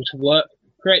Tank is able to work,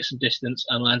 create some distance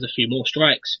and lands a few more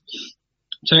strikes.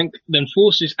 Tank then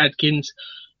forces Adkins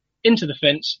into the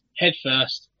fence, head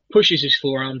first, pushes his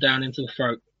forearm down into the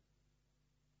throat.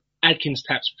 Adkins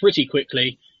taps pretty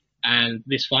quickly, and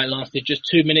this fight lasted just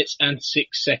 2 minutes and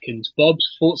 6 seconds.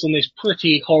 Bob's thoughts on this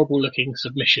pretty horrible looking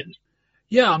submission?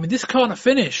 Yeah, I mean, this kind of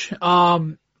finish,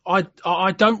 I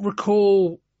don't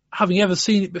recall having ever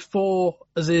seen it before,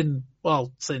 I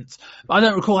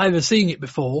don't recall ever seeing it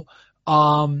before,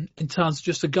 in terms of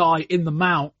just a guy in the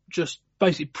mount, just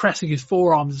basically pressing his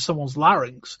forearm into someone's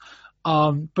larynx.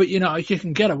 But you know, if you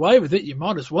can get away with it, you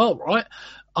might as well, right?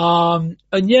 And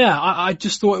yeah, I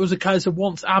just thought it was a case of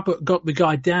once Abbott got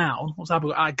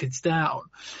Adkins down,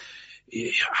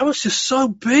 I was just so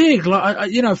big.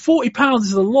 40 pounds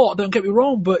is a lot, don't get me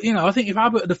wrong, but you know, I think if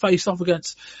Abbott had faced off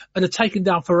against and had taken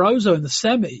down Ferozzo in the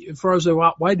semi, and Ferozzo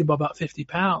outweighed him by about 50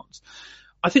 pounds,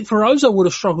 I think Ferozzo would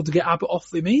have struggled to get Abbott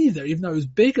off him either, even though he was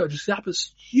bigger. Just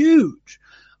Abbott's huge.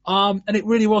 And it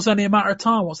really was only a matter of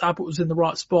time once Abbott was in the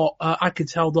right spot.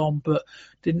 Atkins held on, but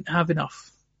didn't have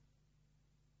enough.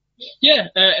 Yeah,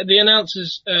 the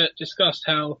announcers discussed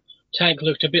how Tank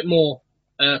looked a bit more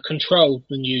controlled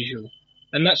than usual,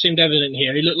 and that seemed evident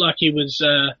here. He looked like he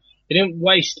didn't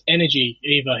waste energy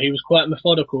either. He was quite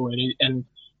methodical, and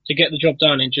to get the job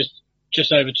done in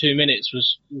just over 2 minutes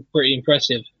was pretty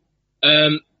impressive.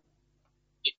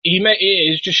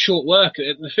 It was just short work.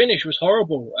 The finish was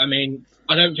horrible. I mean,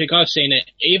 I don't think I've seen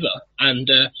it either. And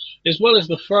as well as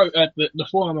the throat, the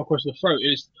forearm across the throat,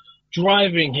 is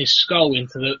driving his skull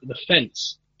into the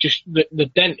fence. Just the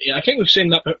dent. I think we've seen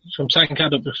that from Tank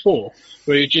Abbott before,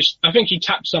 where I think he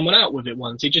tapped someone out with it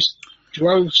once. He just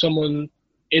drove someone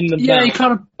in the mouth. He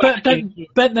kind of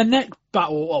bent the neck back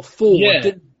or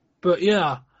forward. But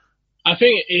yeah. I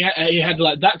think he had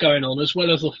like that going on as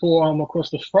well as the forearm across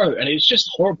the throat, and it's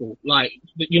just horrible. Like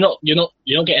you're not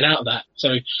getting out of that.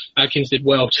 So Atkins did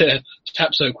well to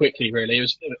tap so quickly. Really, it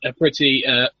was a pretty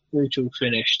brutal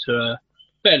finish to a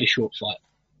fairly short fight.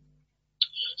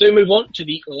 So we move on to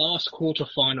the last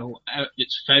quarterfinal.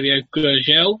 It's Fabio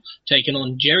Gurgel taking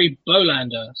on Jerry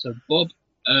Bolander. So Bob,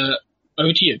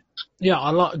 over to you. Yeah,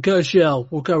 I like Gurgel.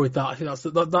 We'll go with that. I think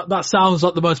that sounds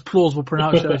like the most plausible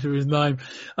pronunciation of his name.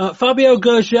 Fabio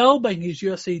Gurgel making his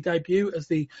UFC debut as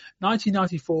the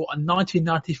 1994 and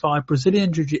 1995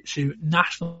 Brazilian Jiu-Jitsu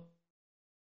national.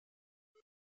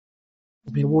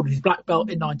 He's been awarded his black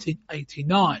belt in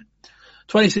 1989.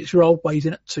 26-year-old weighs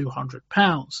in at 200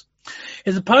 pounds.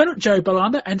 His opponent, Jerry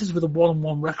Bolander, enters with a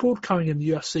 1-1 record, coming in the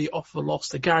UFC off a loss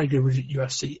to Gary Goodridge at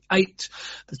UFC 8.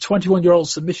 The 21-year-old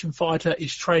submission fighter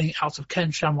is training out of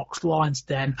Ken Shamrock's Lion's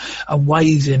Den and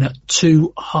weighs in at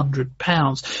 200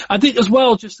 pounds. I think as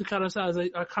well, just to kind of say, as I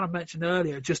kind of mentioned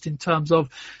earlier, just in terms of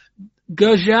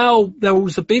Gurgel, there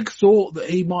was a big thought that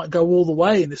he might go all the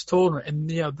way in this tournament, and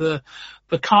the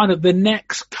kind of the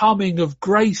next coming of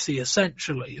Gracie,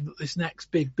 essentially, this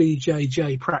next big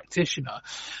BJJ practitioner,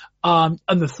 and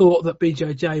the thought that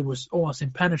BJJ was almost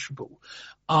impenetrable.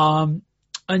 And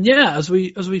yeah, as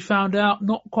we found out,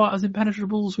 not quite as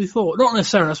impenetrable as we thought. Not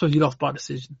necessarily, I suppose you lost by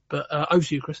decision, but over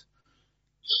to you, Chris.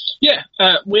 Yeah,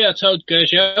 we are told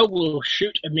Gurgel will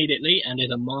shoot immediately and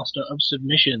is a master of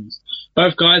submissions.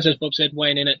 Both guys, as Bob said,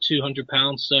 weighing in at 200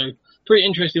 pounds, so pretty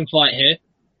interesting fight here.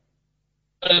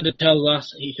 Bolander tells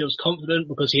us he feels confident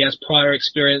because he has prior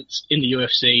experience in the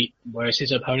UFC, whereas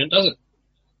his opponent doesn't.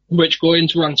 Rich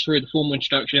Goins runs through the formal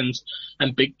introductions,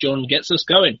 and Big John gets us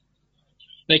going.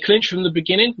 They clinch from the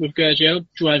beginning, with Gurgel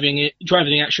driving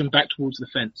the action back towards the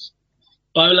fence.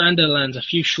 Bolander lands a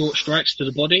few short strikes to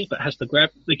the body, but has to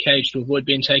grab the cage to avoid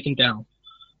being taken down.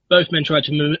 Both men try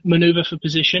to maneuver for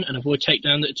position and avoid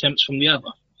takedown attempts from the other.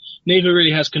 Neither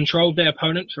really has control of their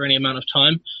opponent for any amount of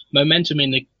time. Momentum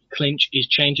in the clinch is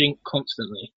changing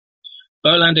constantly.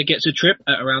 Bolander gets a trip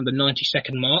at around the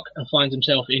 90-second mark and finds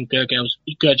himself in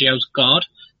Gurgel's guard.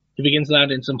 He begins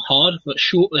landing some hard but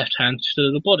short left hands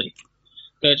to the body.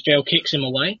 Gurgel kicks him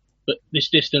away, but this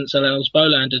distance allows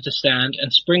Bolander to stand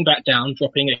and spring back down,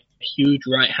 dropping a huge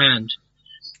right hand.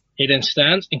 He then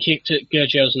stands and kicks at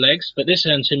Gurgel's legs, but this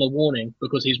earns him a warning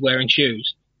because he's wearing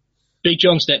shoes. Big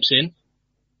John steps in,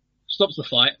 stops the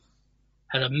fight,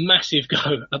 has a massive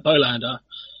go at Bolander,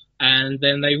 and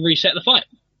then they reset the fight.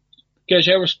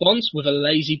 Gurgel responds with a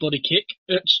lazy body kick.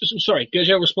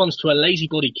 Gurgel responds to a lazy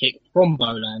body kick from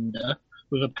Bolander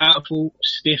with a powerful,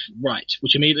 stiff right,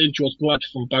 which immediately draws blood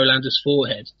from Bolander's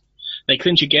forehead. They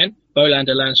clinch again.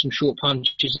 Bolander lands some short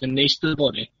punches and knees to the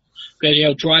body.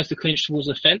 Gurgel drives the clinch towards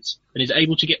the fence and is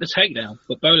able to get the takedown,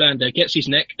 but Bolander gets his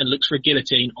neck and looks for a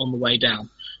guillotine on the way down.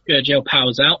 Gurgel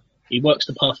powers out. He works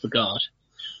to pass the guard.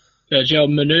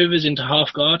 Gurgel maneuvers into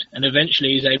half guard and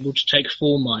eventually is able to take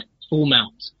full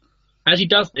mount. As he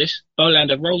does this,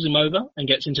 Bolander rolls him over and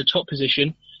gets into top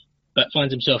position, but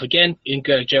finds himself again in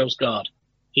Gurgel's guard.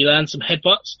 He lands some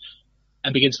headbutts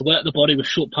and begins to work the body with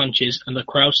short punches, and the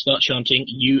crowd start chanting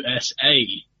USA.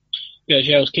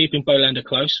 Gurgel's keeping Bolander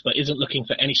close, but isn't looking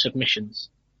for any submissions.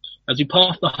 As we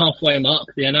pass the halfway mark,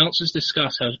 the announcers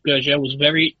discuss how Gurgel was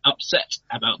very upset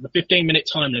about the 15-minute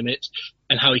time limit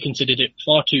and how he considered it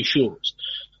far too short,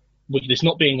 with this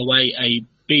not being the way a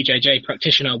BJJ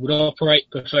practitioner would operate,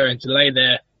 preferring to lay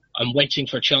there and waiting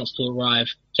for a chance to arrive,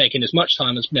 taking as much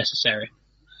time as necessary.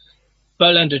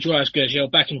 Bolander drives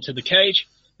Gurgel back into the cage,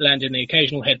 landing the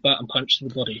occasional headbutt and punch to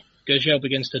the body. Gurgel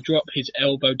begins to drop his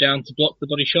elbow down to block the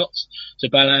body shots, so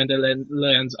Bolander then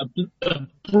lands a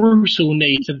brutal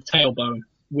knee to the tailbone,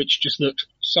 which just looked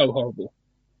so horrible.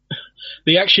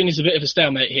 The action is a bit of a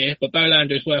stalemate here, but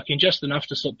Bolander is working just enough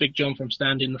to stop Big John from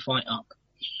standing the fight up.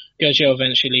 Gurgel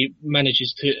eventually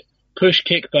manages to push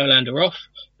kick Berlander off,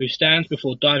 who stands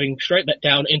before diving straight back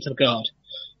down into the guard.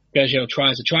 Gurgel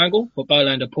tries a triangle, but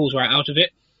Berlander pulls right out of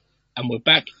it, and we're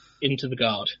back into the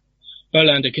guard.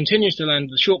 Berlander continues to land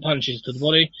the short punches to the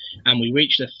body, and we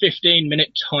reach the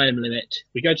 15-minute time limit.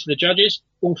 We go to the judges.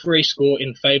 All three score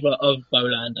in favour of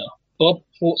Berlander. Bob,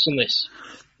 thoughts on this?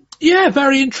 Yeah,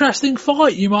 very interesting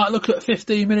fight. You might look at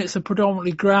 15 minutes of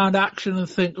predominantly ground action and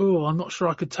think, oh, I'm not sure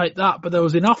I could take that. But there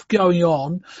was enough going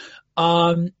on.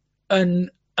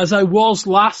 And as I was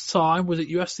last time, was it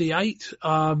UFC 8?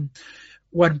 I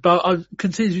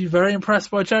continue to be very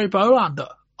impressed by Jerry Berlander.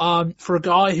 For a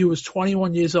guy who was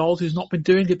 21 years old, who's not been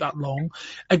doing it that long,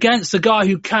 against a guy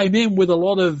who came in with a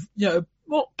lot of,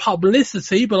 not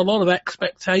publicity, but a lot of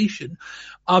expectation.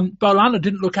 Berlander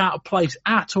didn't look out of place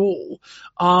at all.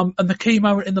 And the key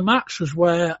moment in the match was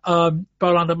where,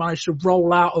 Berlander managed to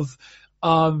roll out of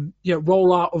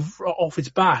off his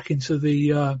back into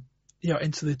the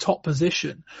top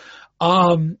position.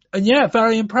 And yeah,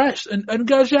 very impressed. And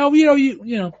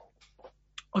Gurgel,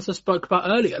 as I spoke about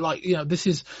earlier, this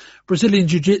is Brazilian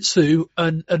Jiu-Jitsu,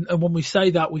 and when we say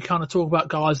that, we kind of talk about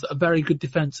guys that are very good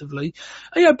defensively.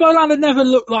 And Berlander never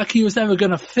looked like he was ever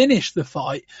going to finish the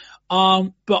fight,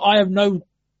 but I have no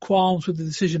qualms with the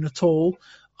decision at all.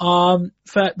 The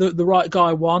right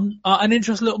guy won. An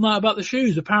interesting little note about the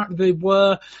shoes. Apparently they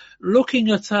were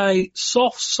looking at a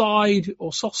soft-sided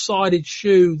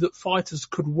shoe that fighters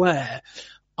could wear.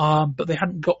 But they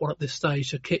hadn't got one at this stage,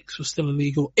 so kicks were still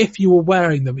illegal. If you were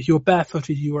wearing them, if you were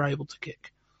barefooted, you were able to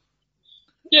kick.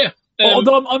 Yeah.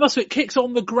 Although I must admit, kicks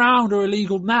on the ground are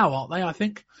illegal now, aren't they? I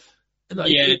think.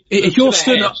 Yeah. If you're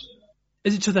stood up,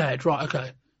 is it to the head? Right.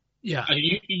 Okay. Yeah.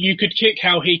 You could kick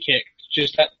how he kicked,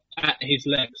 just at his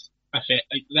legs. I think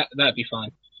that'd be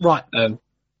fine. Right.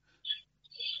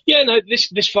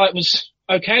 This fight was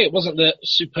okay. It wasn't the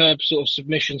superb sort of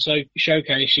submission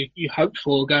showcase you hoped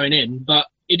for going in, but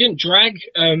it didn't drag.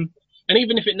 And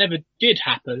even if it never did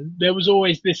happen, there was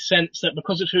always this sense that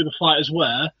because of who the fighters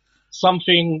were,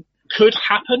 something could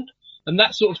happen. And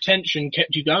that sort of tension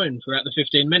kept you going throughout the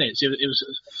 15 minutes. It was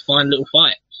a fine little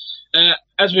fight.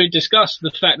 As we discussed,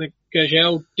 the fact that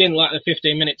Gurgel didn't like the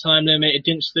 15-minute time limit, it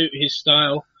didn't suit his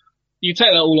style. You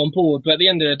take that all on board, but at the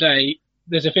end of the day,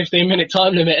 there's a 15-minute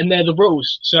time limit and they're the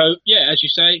rules. So, yeah, as you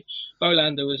say,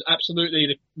 Berlander was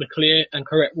absolutely the clear and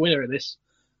correct winner of this.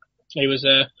 He was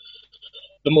the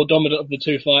more dominant of the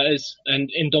two fighters and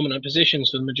in dominant positions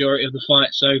for the majority of the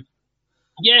fight. So,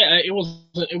 yeah, it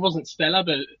wasn't stellar,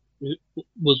 but it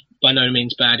was by no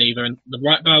means bad either, and the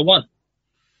right guy won.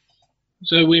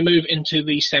 So we move into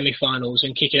the semi-finals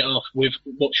and kick it off with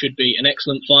what should be an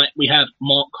excellent fight. We have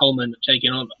Mark Coleman taking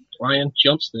on Brian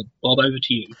Johnston. Bob, over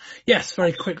to you. Yes,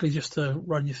 very quickly, just to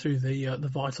run you through the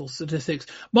vital statistics.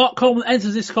 Mark Coleman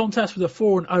enters this contest with a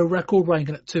 4-0 record, weighing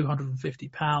in at 250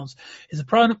 pounds. His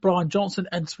opponent, Brian Johnston,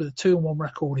 enters with a 2-1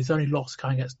 record. His only loss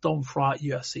coming against Don Fry at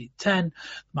UFC 10.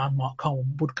 The man Mark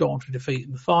Coleman would go on to defeat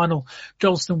in the final.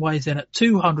 Johnston weighs in at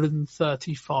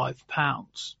 235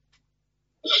 pounds.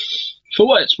 For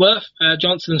what it's worth,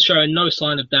 Johnston's showing no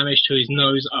sign of damage to his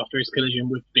nose after his collision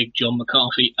with Big John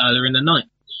McCarthy earlier in the night.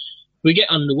 We get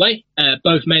underway.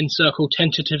 Both men circle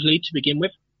tentatively to begin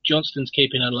with. Johnston's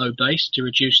keeping a low base to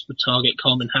reduce the target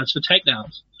Coleman has for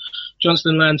takedowns.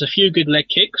 Johnston lands a few good leg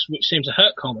kicks, which seem to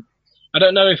hurt Coleman. I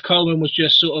don't know if Coleman was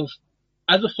just sort of,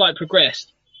 as the fight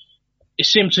progressed, it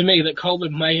seemed to me that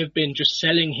Coleman may have been just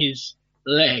selling his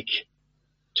leg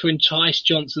to entice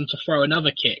Johnston to throw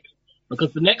another kick.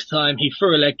 Because the next time he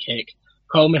threw a leg kick,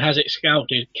 Coleman has it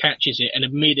scouted, catches it, and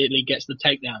immediately gets the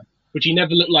takedown, which he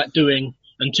never looked like doing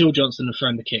until Johnston had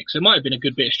thrown the kick. So it might have been a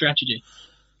good bit of strategy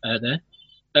there.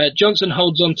 Johnston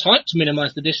holds on tight to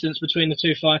minimise the distance between the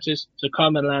two fighters, so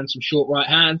Coleman lands some short right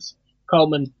hands.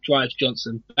 Coleman drives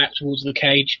Johnston back towards the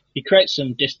cage. He creates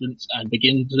some distance and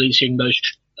begins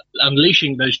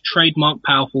unleashing those trademark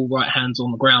powerful right hands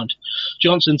on the ground.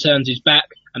 Johnston turns his back,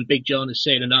 and Big John has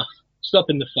seen enough,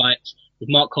 stopping the fight, with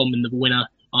Mark Coleman the winner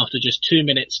after just 2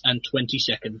 minutes and 20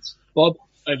 seconds. Bob,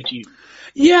 over to you.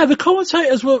 Yeah, the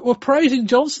commentators were praising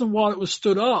Johnston while it was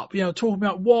stood up, talking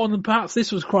about one, and perhaps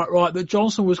this was quite right, that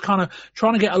Johnston was kind of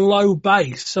trying to get a low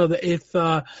base so that if,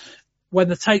 when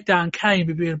the takedown came,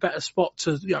 he'd be in a better spot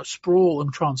to, sprawl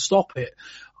and try and stop it.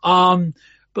 But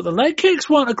the leg kicks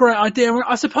weren't a great idea.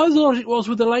 I suppose the logic was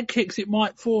with the leg kicks, it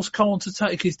might force Coleman to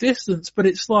take his distance, but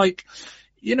it's like,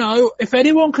 if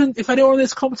anyone in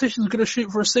this competition is going to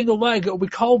shoot for a single leg, it'll be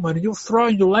Coleman, and you're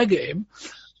throwing your leg at him.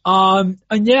 And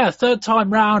yeah, third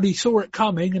time round, he saw it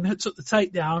coming and took the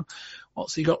takedown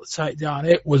once he got the takedown,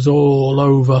 it was all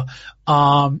over.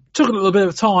 Took a little bit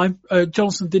of time.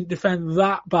 Johnson didn't defend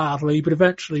that badly, but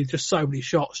eventually just so many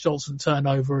shots, Johnson turned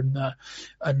over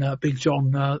and Big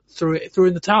John threw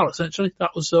in the towel, essentially.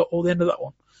 That was all the end of that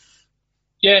one.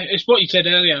 Yeah, it's what you said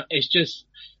earlier. It's just,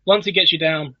 once he gets you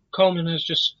down, Coleman has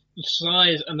just the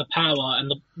size and the power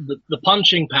and the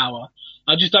punching power.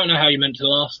 I just don't know how you meant to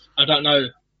last. I don't know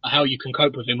how you can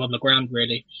cope with him on the ground,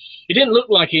 really. It didn't look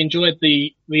like he enjoyed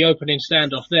the opening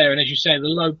standoff there, and as you say, the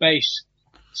low base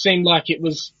seemed like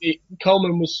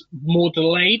Coleman was more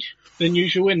delayed than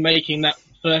usual in making that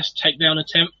first takedown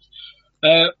attempt.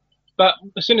 But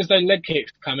as soon as those leg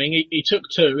kicks coming, he took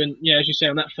two, and yeah, as you say,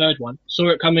 on that third one, saw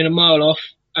it coming a mile off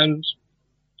and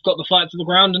got the fight to the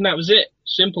ground, and that was it.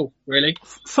 Simple, really.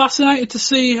 Fascinated to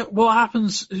see what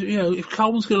happens, if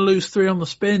Coleman's going to lose 3 on the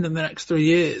spin in the next 3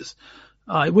 years.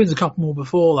 He wins a couple more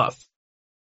before that.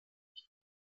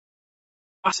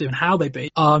 Massive and how they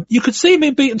beat. You could see him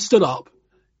being beaten stood up.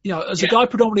 As a guy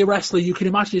predominantly a wrestler, you can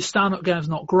imagine his stand-up game's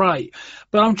not great.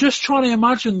 But I'm just trying to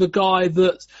imagine the guy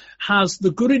that has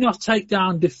the good enough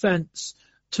takedown defense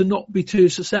to not be too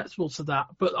susceptible to that,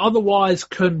 but otherwise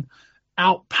can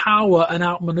outpower and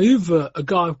outmaneuver a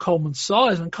guy of Coleman's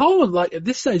size. And Coleman, at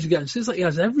this stage again, seems like he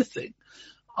has everything.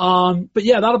 But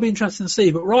yeah, that'll be interesting to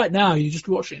see. But right now, you just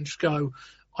watch it and just go,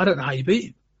 I don't know how you beat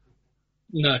him.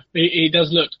 No, he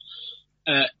does look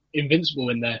invincible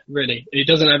in there, really. He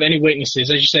doesn't have any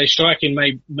weaknesses. As you say, striking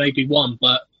may be one,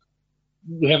 but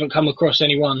we haven't come across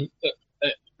anyone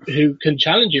who can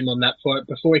challenge him on that point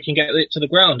before he can get it to the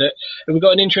ground. We've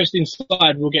got an interesting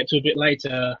slide we'll get to a bit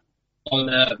later on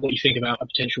what you think about a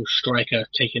potential striker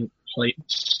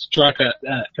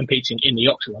competing in the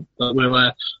Octagon, but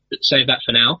we'll save that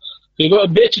for now. So we've got a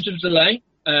bit of a delay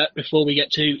before we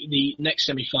get to the next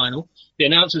semi-final. The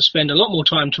announcers spend a lot more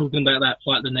time talking about that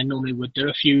fight than they normally would do.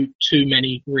 A few too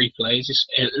many replays. It's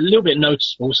a little bit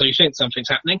noticeable, so you think something's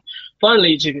happening.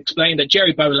 Finally, to explain that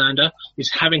Jerry Bolander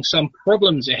is having some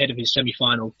problems ahead of his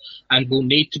semi-final and will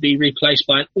need to be replaced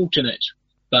by an alternate,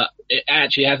 but it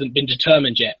actually hasn't been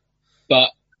determined yet. But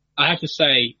I have to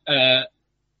say,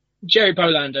 Jerry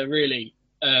Bolander really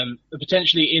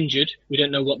potentially injured. We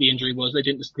don't know what the injury was. They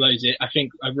didn't disclose it. I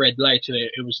think I read later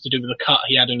it was to do with a cut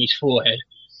he had on his forehead.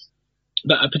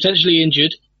 But potentially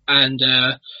injured and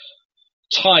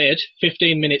tired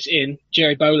 15 minutes in,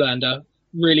 Jerry Bolander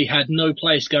really had no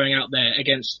place going out there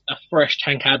against a fresh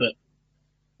Tank Abbott,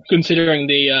 considering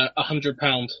the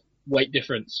 100-pound weight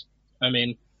difference. I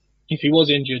mean, if he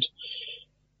was injured,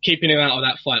 keeping him out of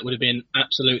that fight would have been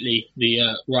absolutely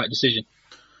the right decision.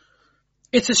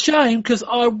 It's a shame because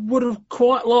I would have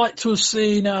quite liked to have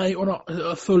seen not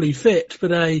a fully fit,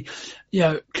 but a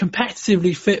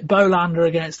competitively fit Bolander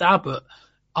against Abbott.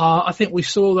 I think we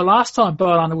saw the last time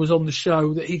Bolander was on the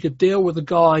show that he could deal with a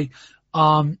guy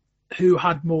who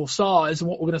had more size, and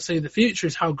what we're going to see in the future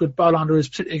is how good Bolander is,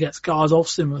 particularly against guys of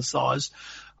similar size.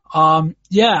 A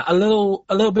little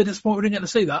bit disappointed we didn't get to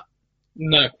see that.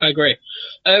 No, I agree.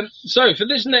 So for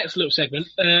this next little segment,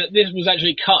 this was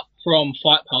actually cut from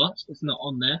Fight Pass. It's not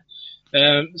on there.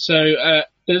 So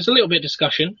there's a little bit of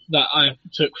discussion that I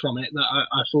took from it that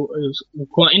I thought was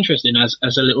quite interesting as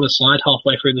a little aside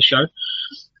halfway through the show.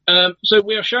 So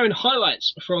we are showing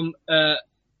highlights from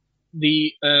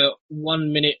the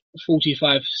 1 minute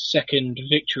 45 second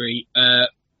victory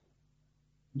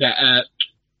that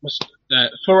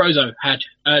Forozo had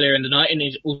earlier in the night in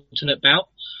his alternate bout.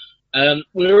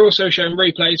 We were also showing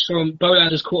replays from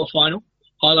Bolander's quarterfinal,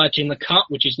 highlighting the cut,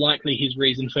 which is likely his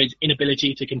reason for his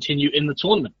inability to continue in the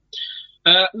tournament.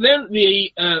 Then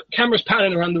the cameras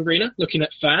panning around the arena, looking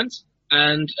at fans,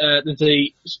 and there's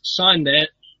a sign there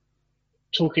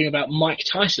talking about Mike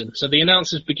Tyson. So the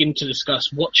announcers begin to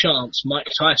discuss what chance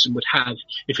Mike Tyson would have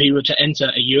if he were to enter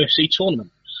a UFC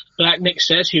tournament. Black Nick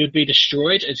says he would be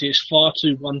destroyed as he is far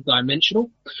too one-dimensional.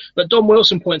 But Don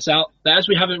Wilson points out that as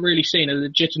we haven't really seen a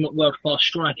legitimate world-class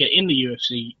striker in the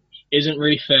UFC, it isn't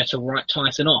really fair to write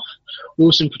Tyson off.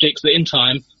 Wilson predicts that in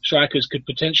time, strikers could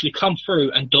potentially come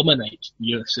through and dominate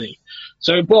the UFC.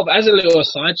 So Bob, as a little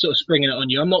aside, sort of springing it on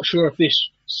you, I'm not sure if this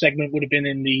segment would have been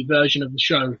in the version of the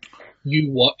show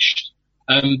you watched.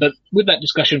 But with that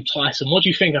discussion of Tyson, what do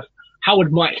you think of how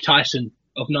would Mike Tyson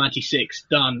of 96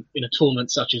 done in a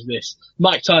tournament such as this?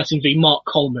 Mike Tyson v Mark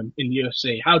Coleman in the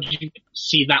UFC. How did you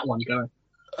see that one going?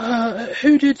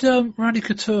 Who did Randy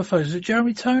Couture face? Was it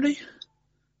Jeremy Toney?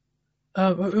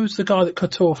 Who was the guy that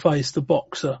Couture faced, the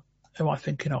boxer? Who am I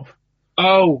thinking of?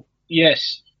 Oh,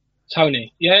 yes.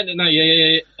 Tony. Yeah.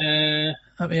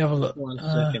 Let me have a look. 1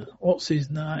 second. What's his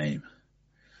name?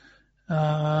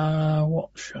 What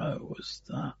show was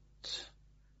that?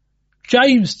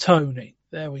 James Toney.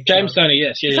 There we go. James Toney,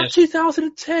 yes. Is that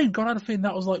 2010? God, I had a feeling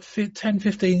that was like 10,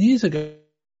 15 years ago.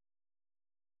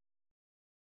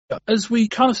 As we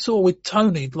kind of saw with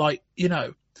Toney, like, you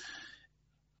know,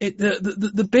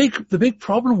 the big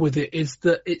problem with it is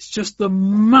that it's just the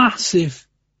massive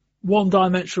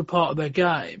one-dimensional part of their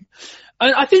game.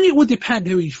 And I think it would depend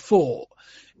who he fought.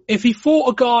 If he fought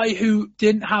a guy who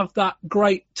didn't have that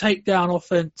great takedown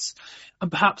offense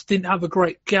and perhaps didn't have a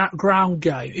great ground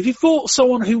game, if he fought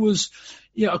someone who was,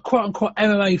 you know, a quote-unquote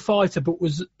MMA fighter but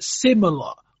was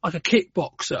similar, like a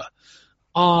kickboxer,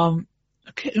 in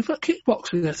fact,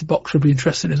 kickboxing against a boxer would be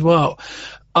interesting as well.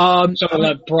 Someone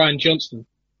like Brian Johnston.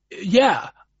 Yeah.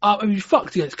 I mean, he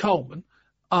fucked against Coleman.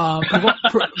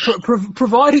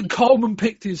 Provided Coleman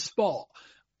picked his spot,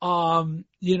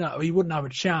 you know, he wouldn't have a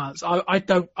chance. I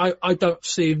don't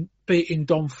see him beating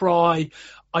Don Fry.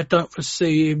 I don't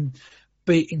foresee him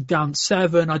beating Dan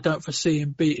Severn. I don't foresee him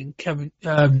beating Ken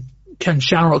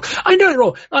Shamrock. I know it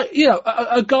wrong. Like, you know,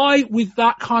 a guy with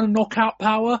that kind of knockout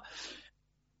power,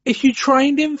 if you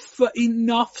trained him for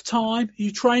enough time,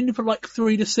 you trained him for like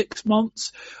 3 to 6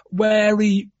 months, where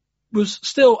he was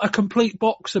still a complete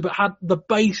boxer but had the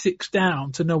basics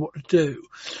down to know what to do,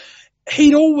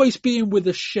 he'd always be in with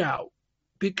a shout,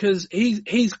 because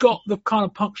he's got the kind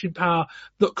of punching power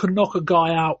that could knock a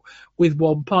guy out with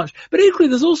one punch. But equally,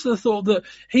 there's also the thought that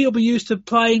he'll be used to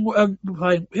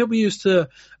he'll be used to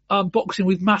boxing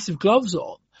with massive gloves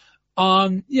on.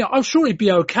 You know, I'm sure he'd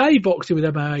be okay boxing with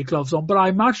MMA gloves on, but I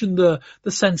imagine the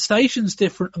sensation's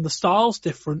different and the style's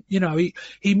different. You know,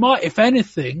 he might, if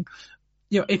anything,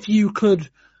 you know, if you could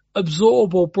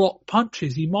absorb or block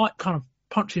punches, he might kind of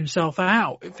punch himself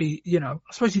out. If he, you know,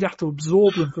 I suppose you'd have to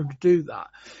absorb them for him to do that.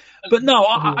 But no,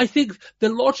 I think the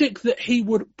logic that he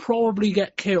would probably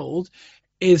get killed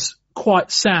is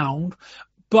quite sound.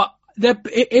 But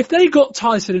if they got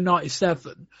Tyson in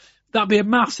 97, that'd be a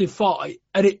massive fight,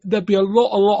 and there'd be a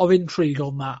lot of intrigue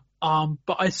on that.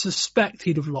 But I suspect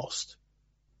he'd have lost.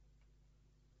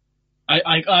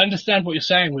 I understand what you're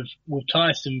saying with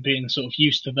Tyson being sort of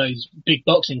used to those big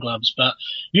boxing gloves, but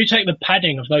you take the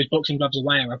padding of those boxing gloves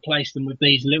away and replace them with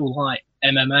these little light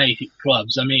MMA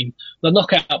gloves. I mean, the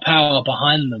knockout power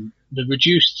behind them, the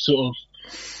reduced sort of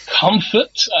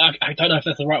comfort, I don't know if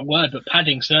that's the right word, but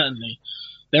padding certainly.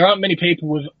 There aren't many people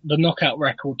with the knockout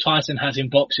record Tyson has in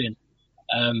boxing.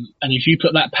 And if you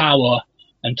put that power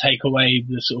and take away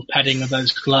the sort of padding of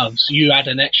those gloves, you add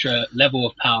an extra level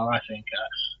of power, I think.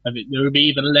 There would be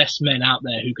even less men out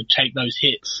there who could take those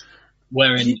hits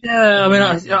wearing... Yeah, I mean,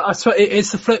 I suppose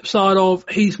it's the flip side of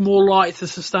he's more likely to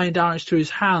sustain damage to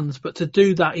his hands, but to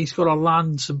do that, he's got to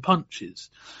land some punches.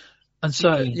 And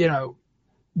so, you know,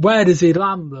 where does he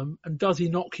land them, and does he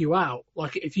knock you out?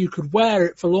 Like, if you could wear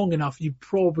it for long enough, you'd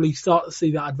probably start to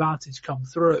see that advantage come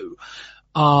through.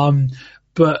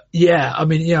 But yeah, I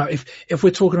mean, you know, if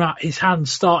we're talking about his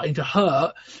hands starting to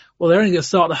hurt, well, they're only going to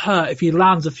start to hurt if he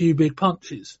lands a few big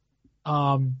punches.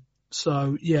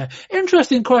 So yeah,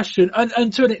 interesting question.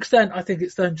 And to an extent, I think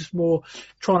it's then just more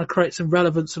trying to create some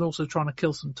relevance and also trying to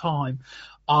kill some time.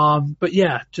 But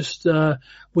yeah, just,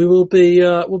 we'll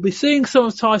be seeing some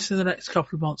of Tyson in the next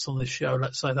couple of months on this show.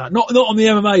 Let's say that. Not on the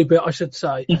MMA bit, I should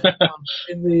say.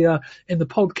 In the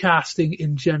podcasting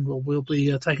in general, we'll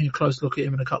be taking a close look at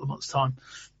him in a couple of months' time.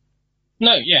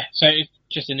 No, yeah. So it's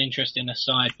just an interesting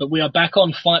aside, but we are back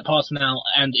on Fight Pass now,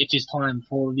 and it is time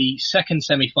for the second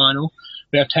semi-final.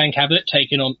 We have Tank Abbott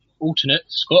taking on alternate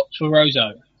Scott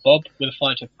Ferozzo. Bob with a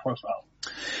fighter profile.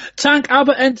 Tank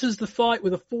Abbott enters the fight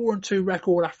with a 4-2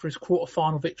 record after his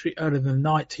quarter-final victory earlier in the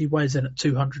night. He weighs in at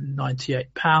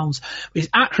 298 pounds. He's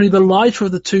actually the lighter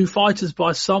of the two fighters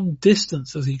by some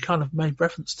distance, as he kind of made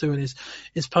reference to in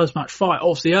his post-match fight.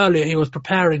 Obviously, earlier he was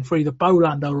preparing for either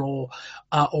Bolander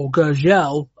or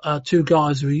Gurgel, two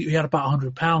guys who he had about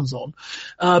 100 pounds on.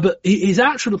 But his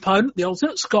actual opponent, the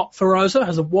alternate, Scott Ferozzo,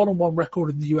 has a 1-on-1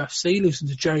 record in the UFC, losing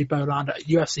to Jerry Bolander at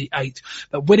UFC 8,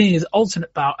 but winning his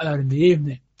alternate bout earlier in the evening.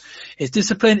 His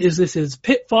discipline is listed as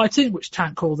pit fighting, which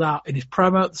Tank called out in his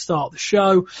promo at the start of the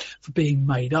show for being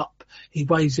made up. He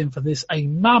weighs in for this a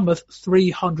mammoth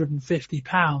 350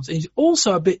 pounds. He's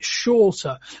also a bit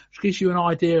shorter, which gives you an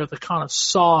idea of the kind of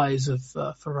size of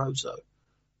Ferozzo.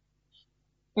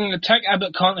 Tank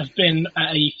Abbott can't have been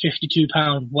at a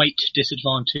 52-pound weight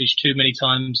disadvantage too many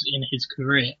times in his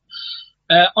career.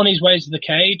 On his way to the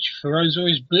cage, Ferozzo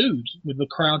is booed, with the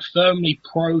crowd firmly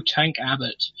pro-Tank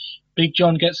Abbott. Big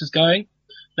John gets us going.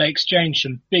 They exchange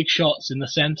some big shots in the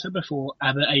centre before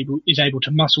Abbott is able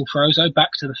to muscle Ferozzo back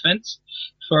to the fence.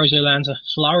 Ferozzo lands a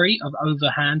flurry of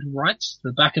overhand rights to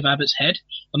the back of Abbott's head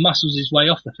and muscles his way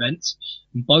off the fence,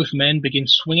 and both men begin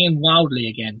swinging wildly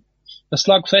again. The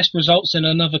slugfest results in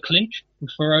another clinch,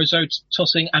 with Ferozo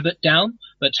tossing Abbott down,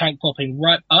 but Tank popping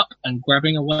right up and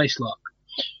grabbing a waistlock.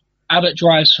 Abbott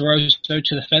drives Ferozo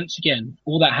to the fence again.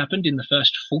 All that happened in the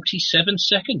first 47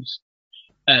 seconds.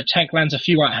 Tank lands a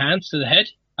few right hands to the head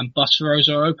and busts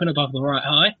Ferozo open above the right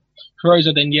eye.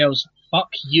 Ferozo then yells,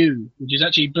 "Fuck you," which is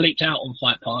actually bleeped out on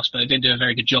Fight Pass, but they didn't do a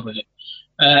very good job of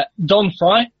it. Don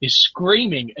Fry is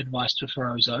screaming advice to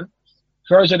Ferozo.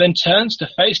 Ferozo then turns to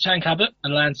face Tank Abbott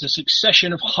and lands a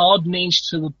succession of hard knees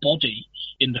to the body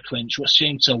in the clinch, which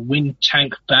seemed to win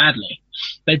Tank badly.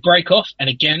 They break off and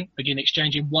again begin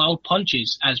exchanging wild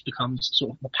punches, as becomes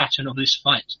sort of the pattern of this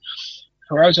fight.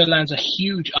 Ferozo lands a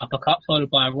huge uppercut followed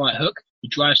by a right hook. He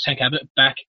drives Tank Abbott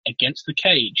back against the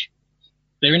cage.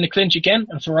 They're in the clinch again,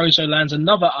 and Ferozo lands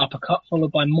another uppercut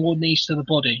followed by more knees to the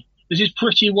body. This is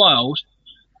pretty wild.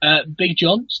 Big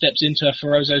John steps into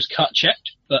Ferozo's cut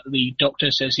checked, but the doctor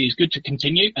says he is good to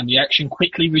continue, and the action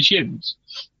quickly resumes.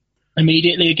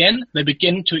 Immediately again, they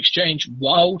begin to exchange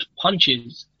wild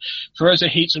punches. Ferozo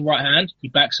heats a right hand, he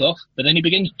backs off, but then he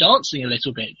begins dancing a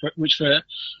little bit, which for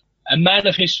a man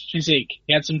of his physique,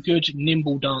 he had some good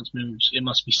nimble dance moves, it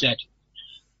must be said.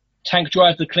 Tank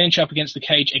drives the clinch up against the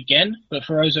cage again, but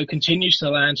Ferozo continues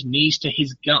to land knees to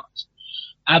his gut.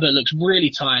 Abbott looks really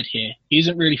tired here. He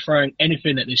isn't really throwing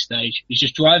anything at this stage. He's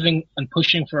just driving and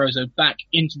pushing Ferozo back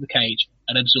into the cage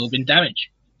and absorbing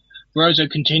damage. Ferozo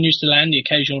continues to land the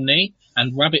occasional knee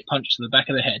and rabbit punch to the back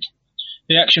of the head.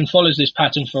 The action follows this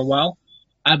pattern for a while.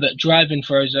 Abbott driving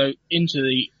Ferozo into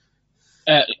the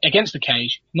against the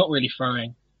cage, not really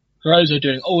throwing. Ferozo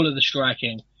doing all of the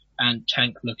striking, and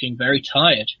Tank looking very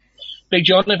tired. Big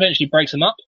John eventually breaks him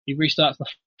up. He restarts the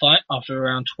fight after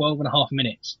around 12.5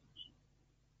 minutes.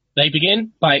 They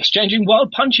begin by exchanging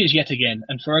wild punches yet again,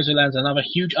 and Ferozo lands another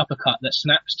huge uppercut that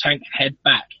snaps Tank's head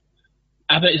back.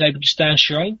 Abbott is able to stand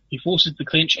strong. He forces the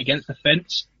clinch against the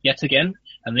fence yet again,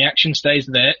 and the action stays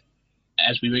there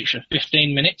as we reach a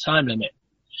 15-minute time limit.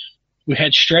 We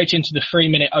head straight into the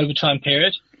 3-minute overtime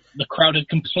period. The crowd had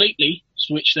completely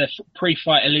switched their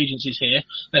pre-fight allegiances here.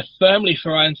 They're firmly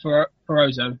throwing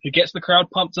Ferozo, who gets the crowd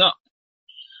pumped up.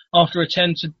 After a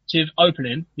tentative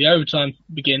opening, the overtime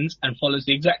begins and follows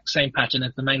the exact same pattern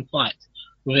as the main fight,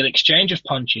 with an exchange of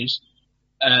punches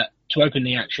to open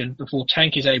the action before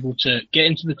Tank is able to get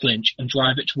into the clinch and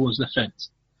drive it towards the fence.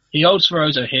 He holds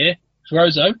Ferozo here.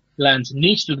 Ferozo lands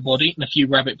knees to the body and a few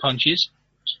rabbit punches.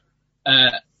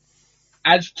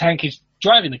 As Tank is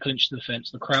driving the clinch to the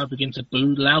fence, the crowd begins to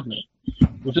boo loudly.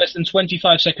 With less than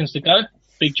 25 seconds to go,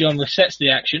 Big John resets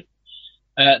the action.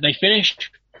 They finish,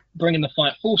 bringing the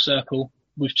fight full circle,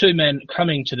 with two men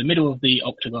coming to the middle of the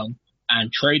octagon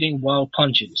and trading wild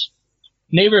punches.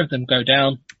 Neither of them go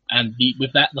down, and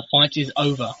with that, the fight is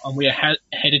over, and we are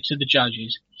headed to the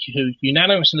judges, who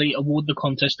unanimously award the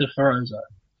contest to Ferozo.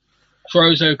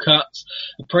 Ferozo cuts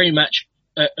a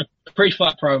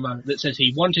pre-fight promo that says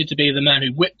he wanted to be the man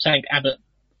who whipped Tank Abbott,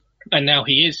 and now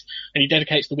he is, and he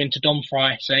dedicates the win to Don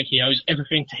Fry, saying he owes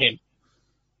everything to him.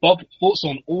 Bob, thoughts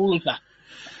on all of that?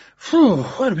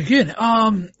 Where to begin?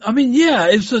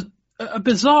 It was a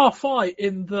bizarre fight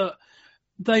in that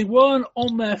they weren't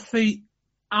on their feet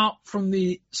out from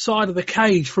the side of the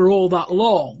cage for all that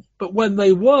long, but when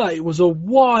they were, it was a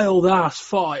wild ass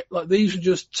fight. Like, these were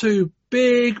just two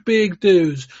big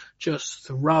dudes just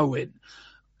throwing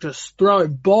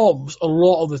bombs a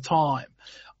lot of the time.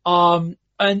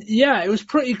 It was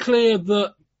pretty clear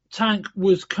that Tank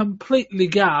was completely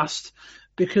gassed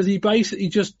because he basically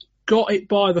just got it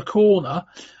by the corner,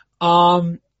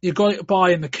 you got it by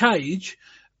in the cage,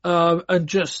 and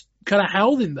just kind of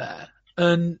held him there.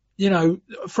 And,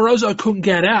 Ferozo couldn't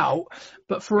get out,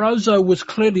 but Ferozo was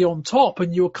clearly on top,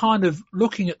 and you were kind of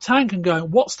looking at Tank and going,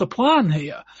 what's the plan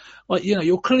here? Like,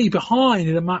 you're clearly behind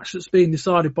in a match that's being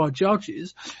decided by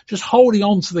judges, just holding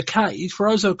on to the cage.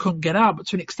 Ferozo couldn't get out, but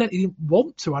to an extent he didn't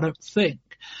want to, I don't think.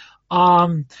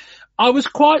 I was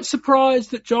quite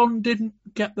surprised that John didn't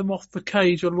get them off the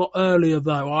cage a lot earlier,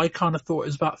 though. I kind of thought it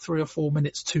was about 3 or 4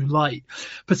 minutes too late,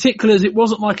 particularly as it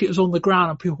wasn't like it was on the ground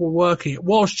and people were working. It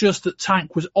was just that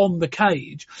Tank was on the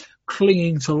cage,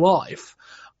 clinging to life.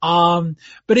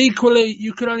 But equally,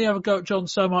 you could only have a go at John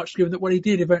so much, given that when he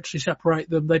did eventually separate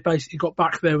them, they basically got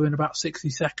back there within about 60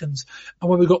 seconds. And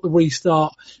when we got the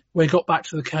restart, we got back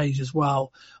to the cage as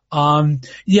well.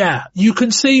 You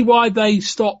can see why they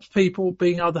stopped people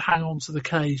being able to hang on to the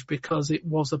cage, because it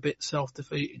was a bit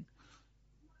self-defeating.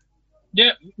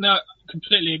 Yeah, no,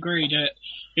 completely agreed.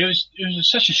 It was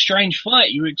such a strange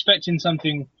fight. You were expecting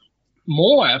something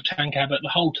more out of Tank Abbott the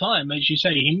whole time. As you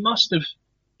say,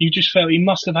 you just felt he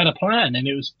must have had a plan, and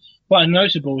it was quite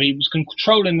notable. He was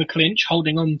controlling the clinch,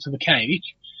 holding on to the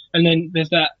cage, And then there's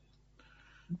that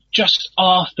just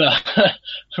after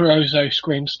Ferozzo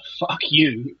screams "fuck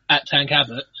you" at Tank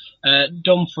Abbott,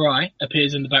 Dom Fry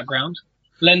appears in the background,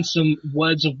 lends some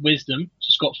words of wisdom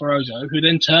to Scott Ferozzo, who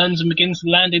then turns and begins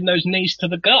landing those knees to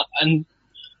the gut, and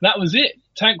that was it.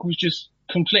 Tank was just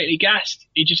completely gassed.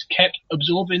 He just kept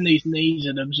absorbing these knees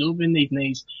and absorbing these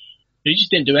knees. He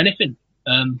just didn't do anything.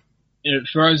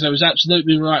 Ferozzo was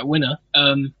absolutely the right winner.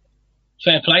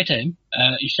 Fair play to him.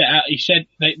 He said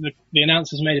the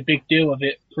announcers made a big deal of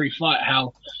it pre-fight,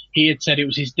 how he had said it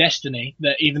was his destiny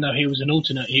that even though he was an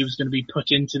alternate, he was going to be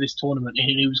put into this tournament and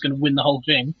he was going to win the whole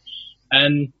thing.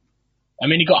 And I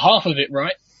mean, he got half of it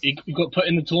right. He got put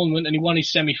in the tournament and he won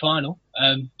his semi-final.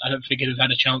 I don't think he'd have had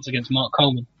a chance against Mark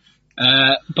Coleman.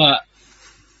 But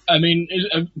I mean, it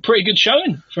was a pretty good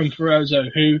showing from Ferozzo,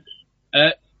 who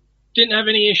didn't have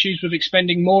any issues with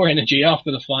expending more energy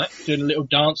after the fight, doing a little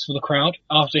dance for the crowd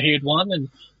after he had won, and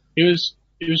he was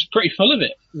pretty full of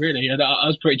it, really. I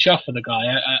was pretty chuffed for the guy.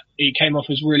 He came off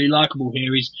as really likable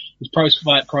here. His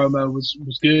post-fight promo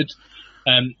was good.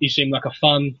 He seemed like a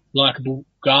fun, likable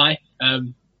guy.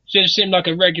 Just seemed like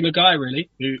a regular guy, really,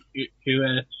 who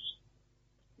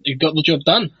got the job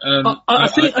done. I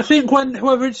think when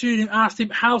whoever interviewed him asked him,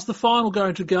 how's the final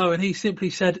going to go? And he simply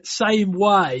said, same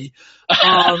way.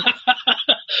 I'm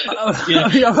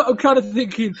kind of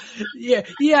thinking,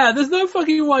 there's no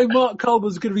fucking way Mark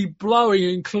Coleman's going to be blowing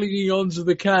and clinging onto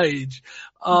the cage.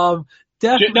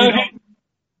 Definitely.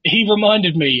 He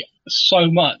reminded me so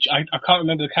much. I can't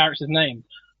remember the character's name,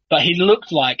 but he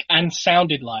looked like and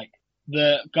sounded like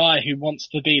the guy who wants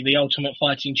to be the Ultimate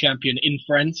Fighting Champion in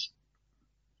Friends.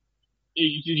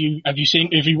 Have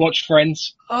you watched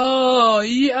Friends? Oh,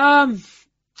 yeah.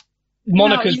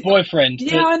 Monica's boyfriend.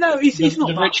 Yeah, I know. He's not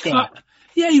the that rich guy. fat.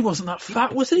 Yeah, he wasn't that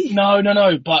fat, was he?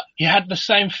 No, but he had the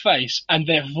same face and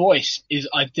their voice is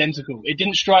identical. It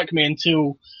didn't strike me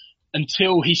until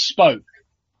he spoke.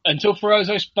 Until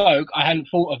Ferozzo spoke, I hadn't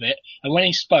thought of it. And when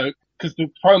he spoke, because the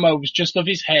promo was just of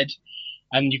his head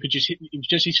and it was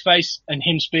just his face and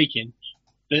him speaking,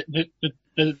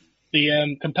 the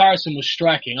comparison was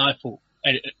striking, I thought.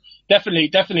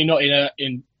 Definitely not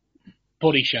in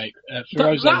body shape.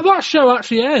 That show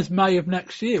actually airs May of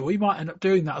next year. We might end up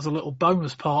doing that as a little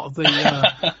bonus part of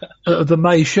the of the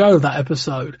May show, that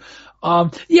episode.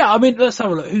 I mean, let's have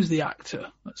a look. Who's the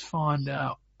actor? Let's find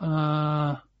out.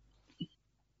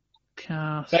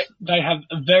 Cast. They have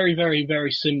a very, very,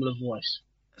 very similar voice.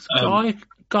 It's a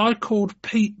guy called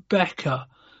Pete Becker.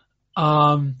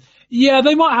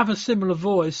 They might have a similar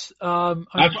voice. I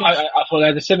thought they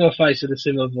had a similar face and a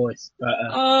similar voice, but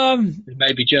it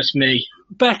may be just me.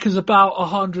 Becker's about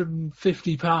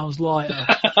 150 pounds lighter.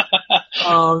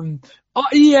 Kind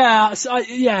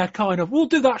of. We'll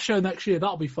do that show next year.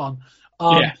 That'll be fun.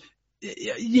 I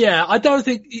don't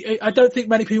think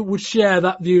many people would share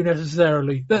that view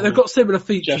necessarily. They've got similar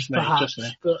features, perhaps.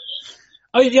 But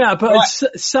it's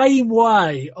same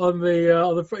way on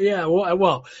the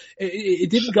well, it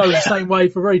didn't go the same way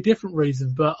for a very different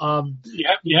reason, but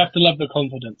you have to love the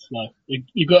confidence, though.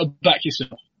 You got to back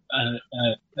yourself,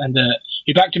 and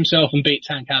he backed himself and beat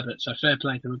Tank Abbott, so fair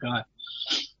play to the guy.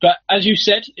 But as you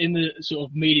said in the sort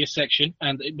of media section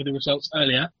and with the results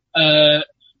earlier,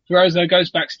 Ferozzo goes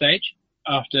backstage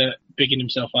after bigging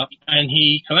himself up and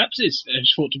he collapses.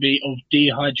 It's thought to be of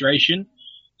dehydration,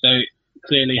 so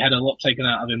clearly had a lot taken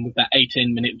out of him with that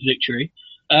 18-minute victory.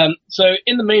 So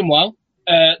in the meanwhile,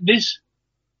 this,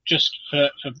 just for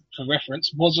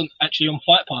reference, wasn't actually on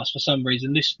Fight Pass for some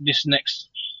reason. This next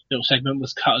little segment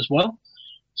was cut as well.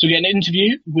 So we get an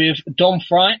interview with Dom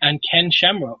Fry and Ken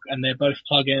Shamrock, and they're both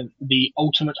plugging the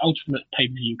Ultimate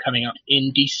pay-per-view coming up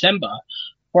in December.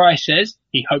 Fry says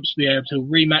he hopes to be able to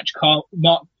rematch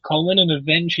Mark Coleman and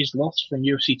avenge his loss from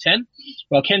UFC 10,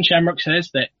 while Ken Shamrock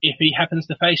says that if he happens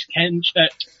to face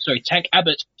Tank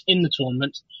Abbott in the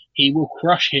tournament, he will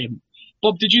crush him.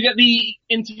 Bob, did you get the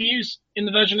interviews in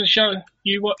the version of the show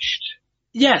you watched?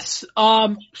 Yes,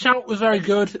 Shamrock was very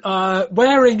good.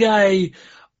 Wearing a,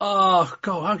 how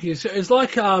can you say? It's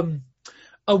like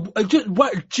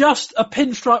just a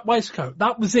pinstripe waistcoat.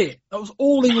 That was it. That was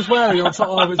all he was wearing on top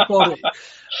of his body,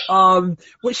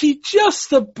 which he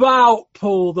just about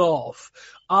pulled off.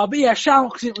 But yeah,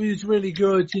 Shamrock was really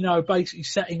good. Basically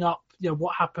setting up,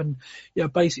 what happened.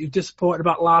 Basically disappointed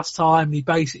about last time. He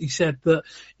basically said that,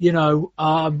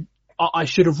 I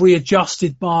should have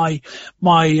readjusted my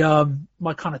kind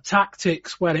of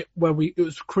tactics it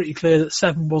was pretty clear that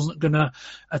Seven wasn't going to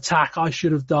attack. I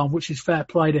should have done, which is fair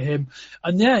play to him.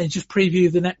 And he just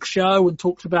previewed the next show and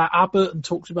talked about Abbott and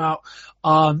talked about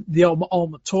the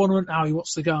Ultimate Tournament, how he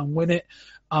wants to go and win it.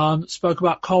 Spoke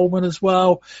about Coleman as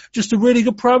well. Just a really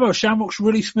good promo. Shamrock's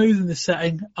really smooth in this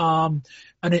setting. And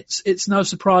it's no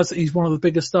surprise that he's one of the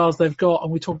biggest stars they've got.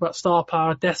 And we talk about star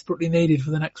power desperately needed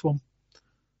for the next one.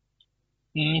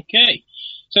 Okay.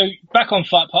 So back on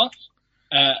Fight Pass,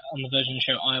 on the version of the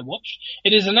show I watched,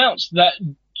 it is announced that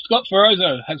Scott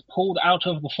Ferozzo has pulled out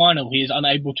of the final. He is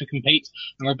unable to compete.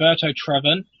 And Roberto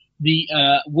Traven, the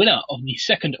winner of the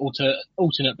second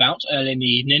alternate bout early in the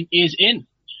evening, is in.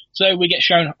 So we get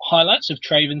shown highlights of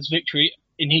Traven's victory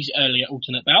in his earlier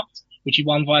alternate bout, which he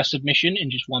won via submission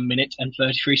in just 1 minute and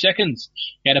 33 seconds.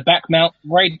 He had a back mount,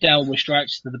 raid down with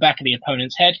strikes to the back of the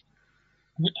opponent's head,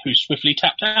 who swiftly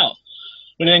tapped out.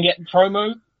 We then get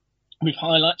promo with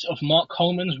highlights of Mark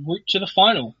Coleman's route to the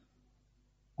final.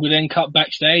 We then cut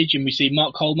backstage and we see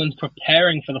Mark Coleman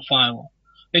preparing for the final.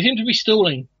 They seem to be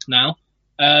stalling now.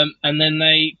 And then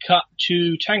they cut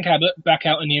to Tank Abbott back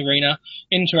out in the arena,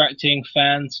 interacting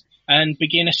fans, and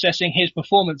begin assessing his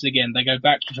performance again. They go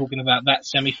back to talking about that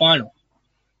semi-final.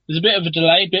 There's a bit of a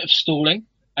delay, bit of stalling,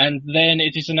 and then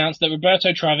it is announced that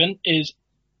Roberto Traven is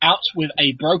out with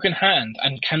a broken hand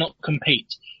and cannot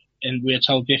compete. And we are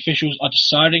told the officials are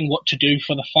deciding what to do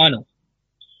for the final.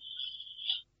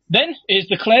 Then it is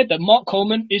declared that Mark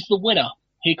Coleman is the winner.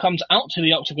 He comes out to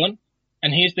the octagon,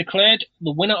 and he is declared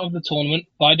the winner of the tournament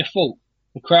by default.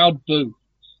 The crowd boo.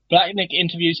 Blacknick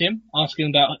interviews him, asking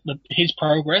about his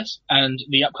progress and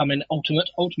the upcoming Ultimate.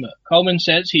 Coleman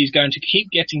says he's going to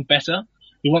keep getting better.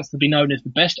 He wants to be known as the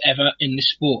best ever in this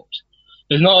sport.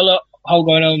 There's not a lot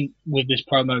going on with this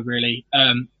promo, really.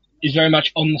 He's very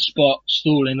much on the spot,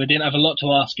 stalling. They didn't have a lot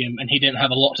to ask him, and he didn't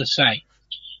have a lot to say.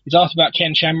 He's asked about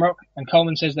Ken Shamrock, and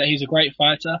Coleman says that he's a great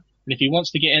fighter, and if he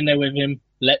wants to get in there with him,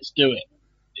 let's do it.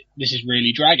 This is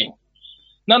really dragging.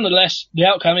 Nonetheless, the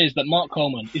outcome is that Mark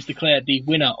Coleman is declared the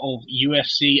winner of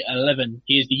UFC 11.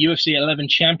 He is the UFC 11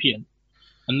 champion.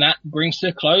 And that brings to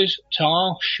a close to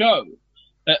our show.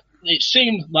 It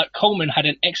seemed like Coleman had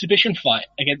an exhibition fight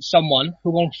against someone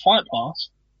who on Fight Pass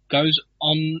goes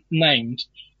unnamed.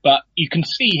 But you can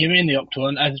see him in the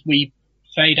octagon as we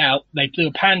fade out. They do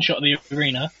a pan shot of the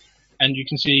arena, and you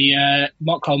can see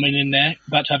Mark Coleman in there,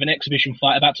 about to have an exhibition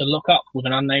fight, about to lock up with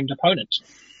an unnamed opponent.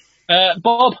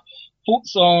 Bob,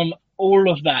 thoughts on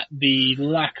all of that, the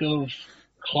lack of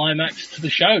climax to the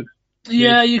show?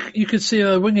 Yeah, you could see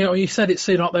winging it. You said it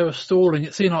seemed like they were stalling.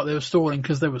 It seemed like they were stalling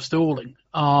because they were stalling.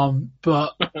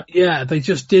 But yeah, they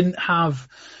just didn't have,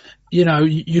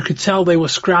 you could tell they were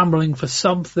scrambling for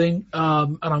something.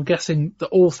 And I'm guessing that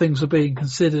all things were being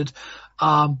considered.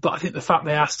 But I think the fact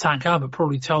they asked Tank Abbott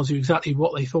probably tells you exactly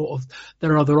what they thought of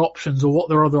their other options or what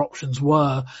their other options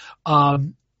were.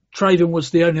 Traven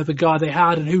was the only other guy they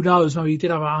had, and who knows, maybe he did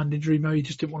have a hand injury, maybe he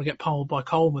just didn't want to get pummeled by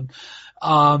Coleman.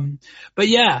 But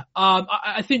yeah,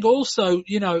 I think also,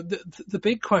 the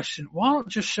big question, why not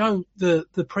just show the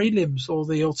prelims or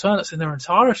the alternates in their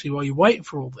entirety while you're waiting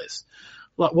for all this?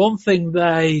 Like one thing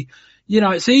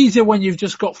it's easier when you've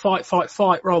just got fight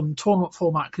rather than tournament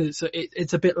format because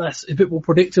it's a bit more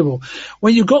predictable.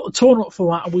 When you've got the tournament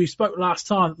format, and we spoke last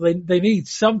time, they need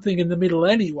something in the middle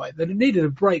anyway. They needed a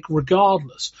break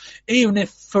regardless. Even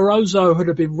if Ferozzo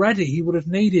had been ready, he would have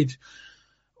needed,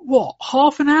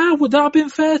 half an hour? Would that have been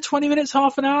fair? 20 minutes,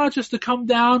 half an hour just to come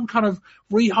down, kind of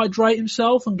rehydrate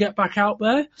himself and get back out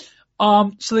there.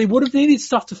 So they would have needed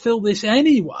stuff to fill this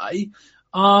anyway.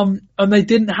 And they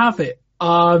didn't have it.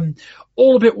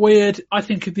 All a bit weird. I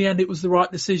think at the end it was the right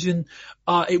decision.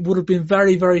 It would have been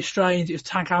very, very strange if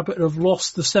Tank Abbott had have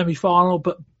lost the semi-final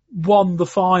but won the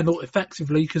final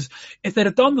effectively, because if they'd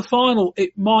have done the final,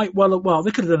 it might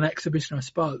they could have done an exhibition, I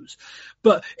suppose.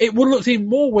 But it would have looked even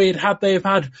more weird had they have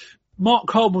had Mark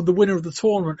Coleman, the winner of the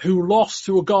tournament, who lost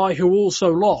to a guy who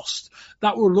also lost.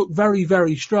 That would look very,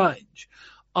 very strange.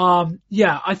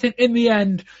 I think in the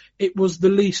end it was the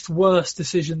least worst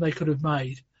decision they could have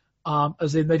made.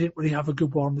 As in they didn't really have a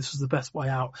good one. This was the best way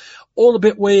out. All a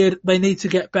bit weird. They need to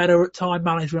get better at time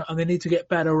management, and they need to get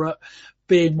better at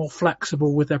being more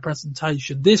flexible with their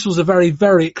presentation. This was a very,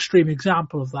 very extreme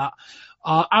example of that.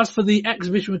 As for the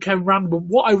exhibition with Kevin Randleman,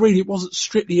 what I read, it wasn't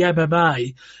strictly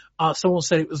MMA. Someone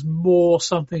said it was more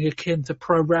something akin to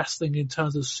pro wrestling in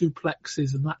terms of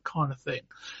suplexes and that kind of thing,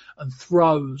 and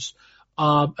throws.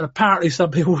 And apparently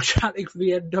some people were chanting for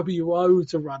the NWO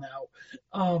to run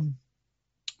out.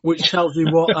 Which tells you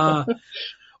what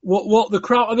the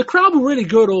crowd were really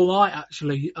good all night,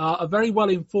 actually. A very well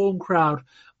informed crowd,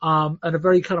 and a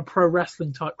very kind of pro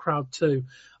wrestling type crowd too.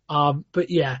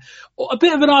 But yeah, a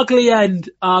bit of an ugly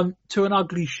end, to an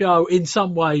ugly show in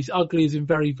some ways. Ugly is in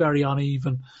very, very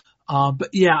uneven. But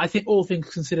yeah, I think all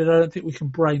things considered, I don't think we can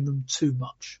blame them too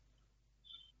much.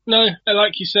 No,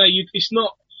 like you say, it's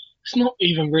not it's not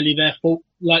even really their fault.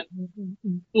 Like,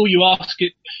 all you ask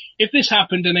it, if this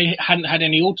happened and they hadn't had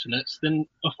any alternates, then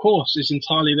of course it's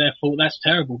entirely their fault. That's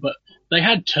terrible. But they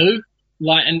had two.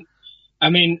 Like, and I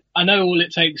mean, I know all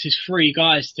it takes is 3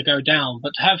 guys to go down,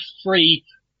 but to have 3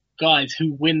 guys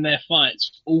who win their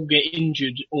fights all get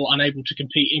injured or unable to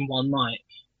compete in one night,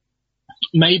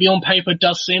 maybe on paper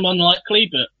does seem unlikely,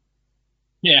 but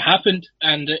yeah, it happened,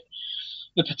 and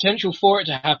the potential for it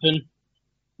to happen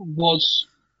was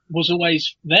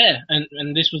always there,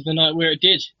 and this was the night where it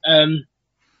did.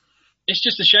 It's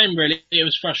just a shame, really. It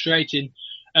was frustrating.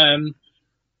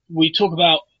 We talk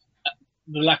about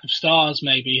the lack of stars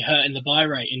maybe hurting the buy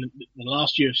rate in the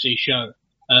last UFC show.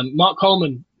 Mark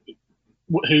Coleman,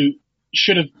 who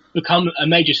should have become a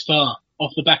major star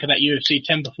off the back of that UFC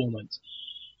 10 performance.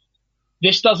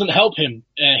 This doesn't help him.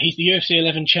 He's the UFC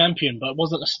 11 champion, but it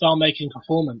wasn't a star-making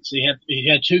performance. He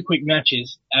had 2 quick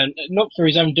matches, and not for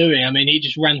his own doing. I mean, he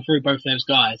just ran through both those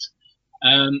guys.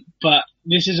 But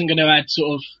this isn't going to add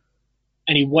sort of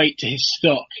any weight to his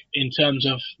stock in terms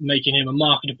of making him a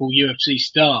marketable UFC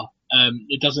star.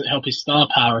 It doesn't help his star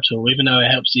power at all, even though it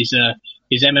helps his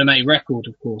MMA record,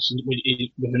 of course, with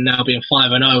him now being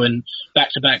 5-0 and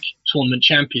back-to-back tournament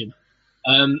champion.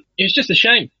 It's just a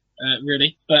shame,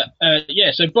 really. But,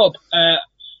 yeah, so Bob,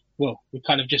 well, we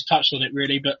kind of just touched on it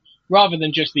really, but rather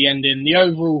than just the ending, the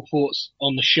overall thoughts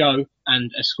on the show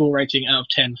and a score rating out of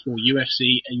 10 for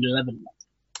UFC 11.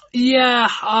 Yeah,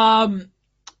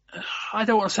 I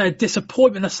don't want to say a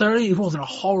disappointment necessarily. It wasn't a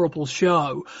horrible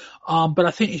show. But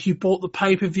I think if you bought the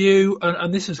pay-per-view,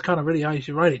 and this is kind of really how you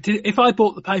should rate it. If I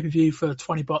bought the pay-per-view for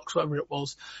 $20, whatever it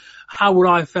was, how would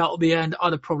I have felt at the end?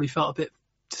 I'd have probably felt a bit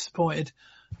disappointed.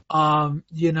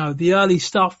 The early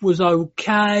stuff was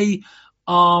okay.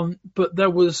 But there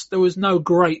was no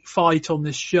great fight on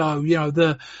this show.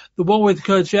 The one with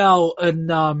Gurgel and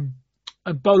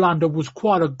Bolander was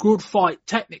quite a good fight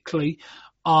technically.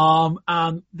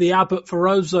 And the Abbott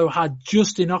Ferozo had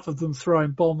just enough of them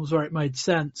throwing bombs where it made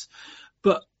sense.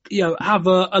 But, have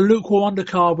a lukewarm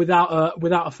undercard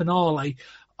without a finale.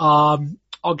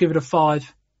 I'll give it a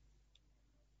 5.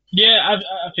 Yeah,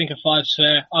 I think a 5's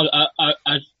fair.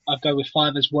 I'd go with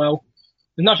 5 as well.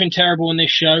 There's nothing terrible in this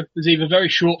show. There's either very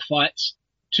short fights,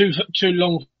 two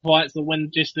long fights that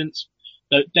went distance,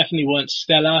 that definitely weren't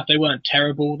stellar. They weren't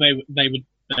terrible. They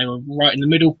were right in the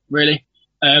middle, really.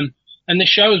 And the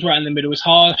show was right in the middle. It was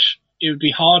harsh. It would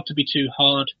be hard to be too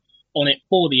hard on it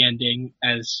for the ending,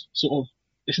 as sort of,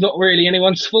 it's not really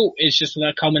anyone's fault. It's just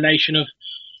a combination of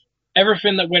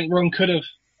everything that went wrong could have,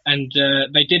 and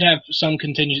they did have some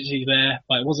contingency there,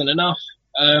 but it wasn't enough.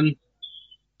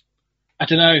 I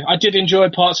don't know. I did enjoy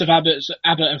parts of Abbott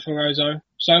and Ferozo.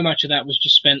 So much of that was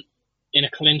just spent in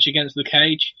a clinch against the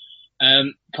cage.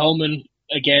 Coleman,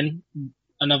 again,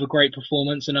 another great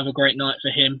performance, another great night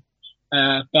for him.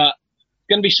 But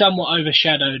going to be somewhat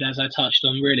overshadowed, as I touched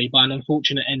on, really, by an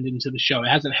unfortunate ending to the show. It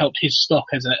hasn't helped his stock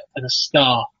as a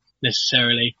star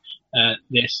necessarily.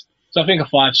 So I think a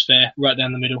 5's fair, right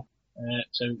down the middle.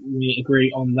 So we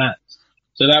agree on that.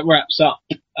 So that wraps up.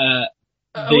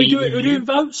 Are we doing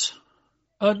votes?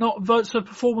 Not votes for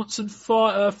performance and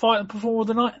fight and performer of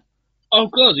the night. Oh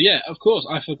God, yeah, of course,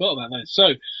 I forgot about those.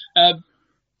 So,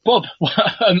 Bob.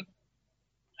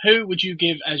 Who would you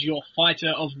give as your fighter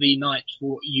of the night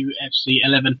for UFC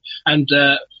 11? And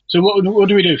so what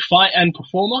do we do? Fight and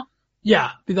performer? Yeah,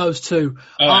 be those two.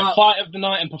 Fight of the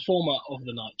night and performer of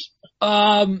the night.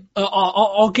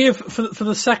 I'll give, for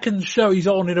the second show he's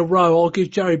on in a row, I'll give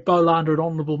Jerry Bolander an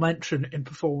honourable mention in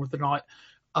performer of the night.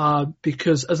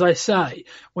 Because, as I say,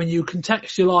 when you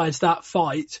contextualise that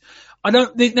fight, I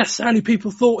don't think necessarily people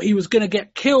thought he was going to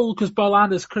get killed because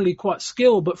Bolander's clearly quite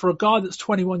skilled, but for a guy that's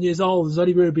 21 years old, has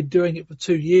only really been doing it for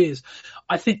 2 years,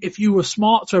 I think if you were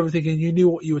smart to everything and you knew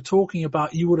what you were talking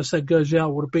about, you would have said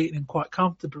Gurgel would have beaten him quite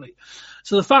comfortably.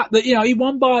 So the fact that, he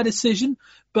won by a decision,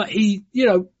 but he,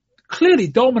 clearly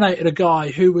dominated a guy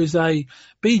who was a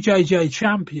BJJ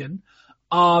champion,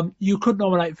 you could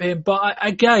nominate for him. But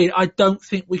again, I don't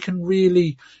think we can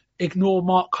really ignore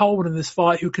Mark Coleman in this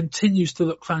fight, who continues to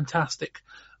look fantastic.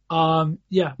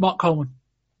 Mark Coleman.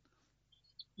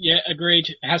 Yeah, agreed.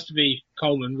 It has to be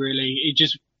Coleman, really.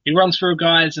 He runs through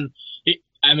guys, and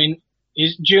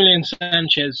his Julian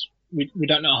Sanchez, we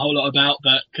don't know a whole lot about,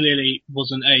 but clearly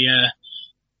wasn't a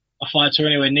fighter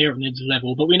anywhere near his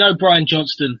level. But we know Brian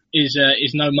Johnston is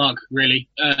no mug, really.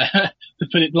 To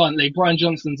put it bluntly, Brian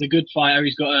Johnston's a good fighter.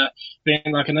 He's got being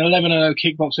like an 11-0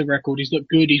 kickboxing record. He's looked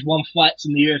good. He's won fights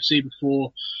in the UFC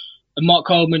before. And Mark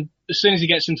Coleman, as soon as he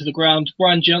gets into the ground,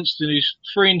 Brian Johnston, who's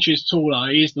 3 inches taller,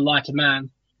 he is the lighter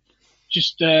man,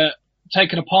 just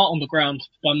taken apart on the ground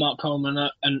by Mark Coleman,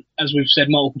 and as we've said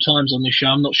multiple times on this show,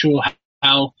 I'm not sure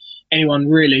how anyone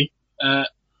really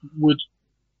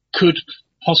could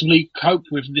possibly cope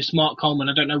with this Mark Coleman.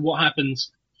 I don't know what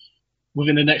happens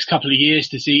within the next couple of years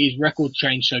to see his record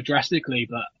change so drastically,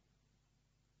 but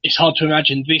it's hard to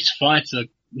imagine this fighter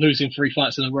losing 3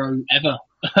 fights in a row ever,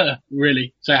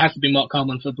 really. So it has to be Mark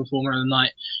Coleman for Performer of the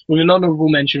Night, with an honourable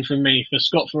mention from me for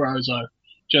Scott Ferozzo,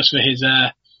 just for his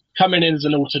coming in as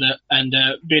an alternate and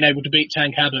being able to beat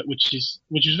Tank Abbott, which is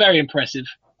very impressive,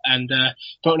 and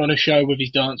putting on a show with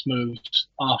his dance moves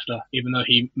after, even though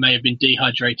he may have been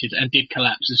dehydrated and did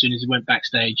collapse as soon as he went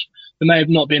backstage. It may have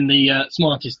not been the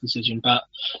smartest decision, but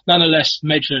nonetheless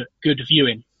made for good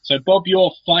viewing. So, Bob,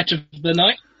 your fight of the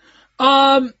night?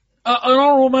 An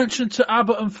honourable mention to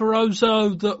Abbott and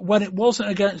Ferozzo, that when it wasn't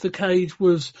against the cage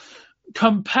was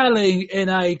compelling in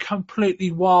a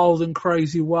completely wild and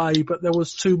crazy way, but there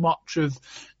was too much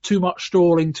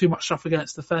stalling, too much stuff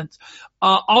against the fence.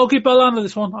 I'll give Bolander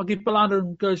this one. I'll give Bolander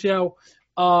and Gurgel.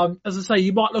 As I say,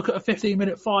 you might look at a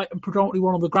 15-minute fight and predominantly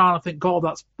one on the ground and think, God,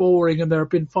 that's boring. And there have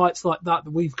been fights like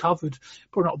that we've covered,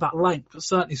 probably not that length, but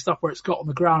certainly stuff where it's got on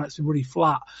the ground, it's been really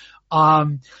flat.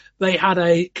 They had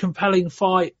a compelling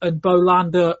fight, and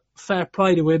Bolander, fair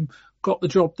play to him, got the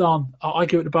job done. I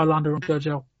give it to Bolander and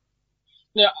Gurgel.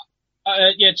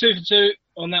 Yeah, 2 for 2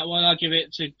 on that one. I'll give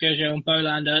it to Gurgel and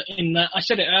Bolander. In that, I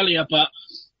said it earlier, but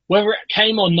whether it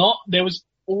came or not, there was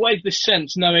always this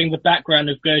sense, knowing the background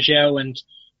of Gurgel and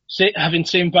having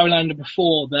seen Bolander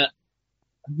before, that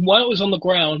while it was on the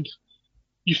ground,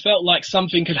 you felt like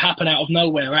something could happen out of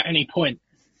nowhere at any point.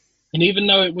 And even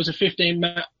though it was a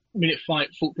 15-minute fight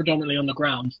fought predominantly on the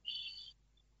ground,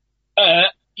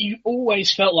 you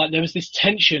always felt like there was this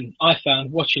tension, I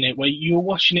found, watching it, where you were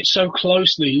watching it so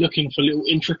closely, looking for little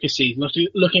intricacies,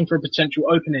 looking for a potential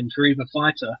opening for either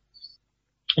fighter.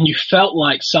 And you felt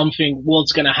like something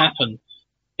was going to happen.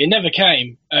 It never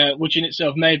came, which in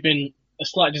itself may have been a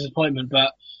slight disappointment,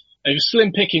 but it was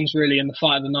slim pickings really in the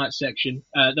fight of the night section.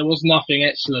 There was nothing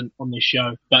excellent on this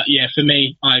show. But yeah, for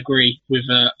me, I agree with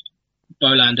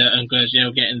Bolander and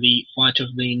Gurgel getting the fight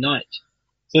of the night.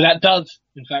 So that does,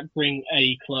 in fact, bring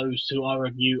a close to our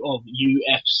review of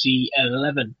UFC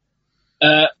 11.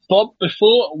 Bob,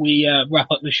 before we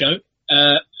wrap up the show,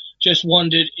 just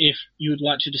wondered if you would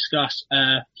like to discuss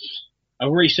a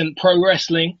recent pro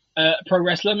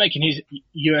wrestler making his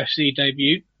UFC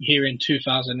debut here in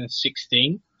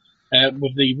 2016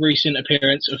 with the recent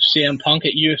appearance of CM Punk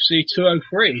at UFC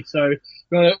 203. So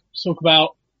we're going to talk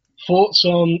about thoughts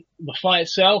on the fight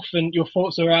itself and your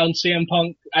thoughts around CM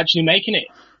Punk actually making it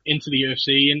into the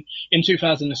UFC in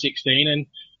 2016 and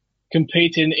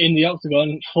competing in the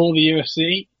octagon for the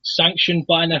UFC, sanctioned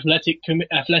by an athletic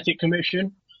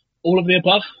commission, all of the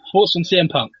above. Thoughts on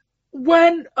CM Punk?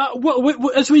 When,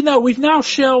 as we know, we've now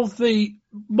shelved the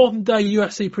modern day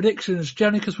UFC predictions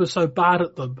generally because we're so bad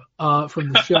at them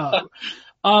from the show.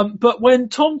 But when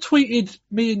Tom tweeted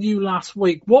me and you last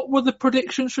week, what were the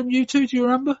predictions from you two? Do you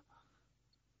remember?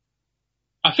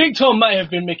 I think Tom may have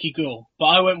been Mickey Gall, but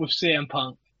I went with CM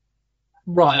Punk.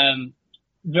 Right.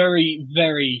 Very,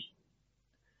 very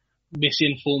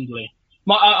misinformedly.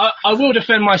 I will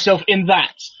defend myself in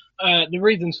that. The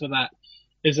reasons for that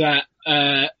is that,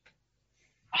 I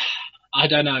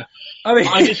don't know.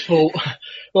 I just thought,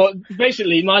 well,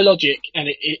 basically my logic, and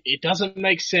it doesn't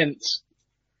make sense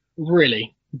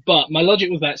really, but my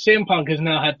logic was that CM Punk has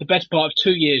now had the better part of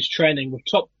 2 years training with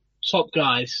top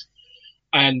guys,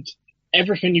 and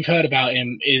everything you've heard about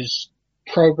him is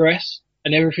progress,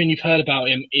 and everything you've heard about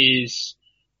him is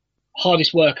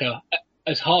hardest worker,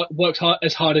 works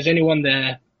as hard as anyone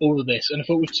there, all of this. And I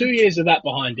thought with 2 years of that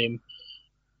behind him,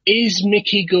 is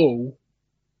Mickey Gall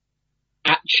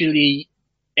actually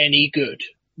any good?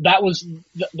 That was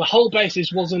the whole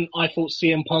basis. Wasn't I thought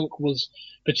CM Punk was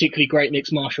particularly great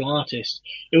mixed martial artist.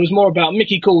 It was more about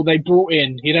Mickey Gall. They brought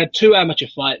in, he'd had 2 amateur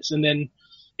fights, and then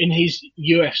in his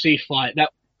UFC fight,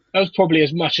 that was probably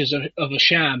as much as of a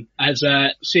sham as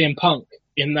CM Punk.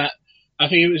 In that, I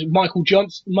think it was Mike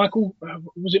Jackson?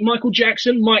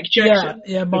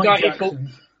 Yeah, Mike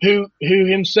Jackson. Who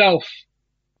himself,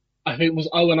 I think, was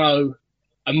 0-0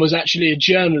 and was actually a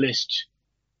journalist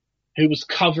who was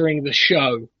covering the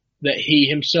show that he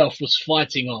himself was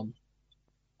fighting on.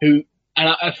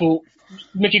 I thought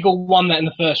Mickey Gall won that in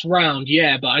the first round,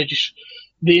 yeah, but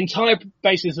the entire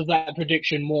basis of that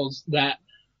prediction was that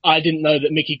I didn't know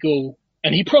that Mickey Gall,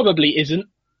 and he probably isn't.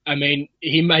 I mean,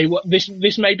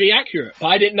 this may be accurate, but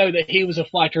I didn't know that he was a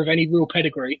fighter of any real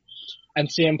pedigree, and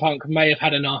CM Punk may have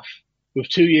had enough with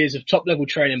 2 years of top level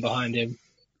training behind him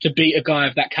to beat a guy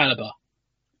of that caliber.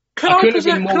 Can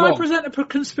I present a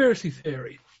conspiracy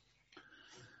theory?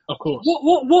 Of course.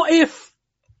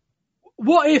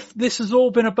 What if this has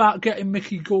all been about getting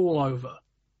Mickey Gall over?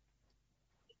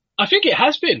 I think it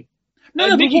has been.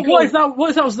 No, but what if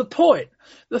that was the point?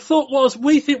 The thought was,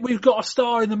 we think we've got a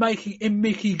star in the making in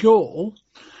Mickey Gall.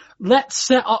 Let's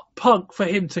set up Punk for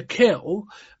him to kill,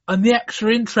 and the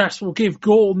extra interest will give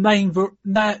Gall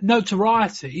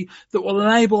notoriety that will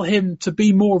enable him to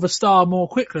be more of a star more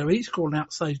quickly. I mean, he's calling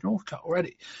out Sage Northcutt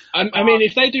already. I mean,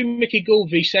 if they do Mickey Gall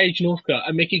v Sage Northcutt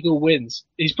and Mickey Gall wins,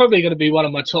 he's probably going to be one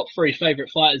of my top 3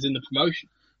 favourite fighters in the promotion.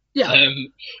 Yeah. I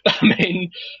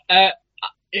mean,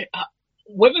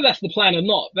 whether that's the plan or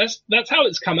not, that's how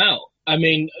it's come out. I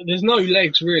mean, there's no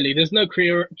legs really. There's no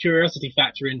curiosity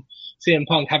factor in CM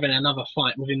Punk having another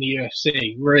fight within the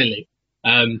UFC, really.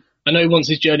 I know he wants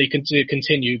his journey to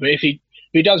continue, but if he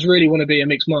does really want to be a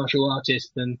mixed martial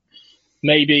artist, then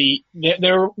maybe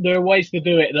there are ways to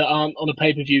do it that aren't on a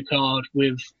pay-per-view card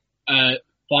with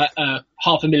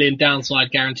 $500,000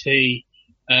 downside guarantee,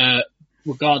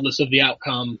 regardless of the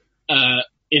outcome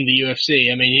in the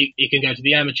UFC. I mean, he can go to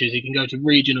the amateurs, he can go to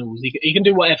regionals, he can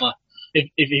do whatever.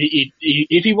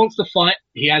 If he wants to fight,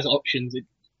 he has options.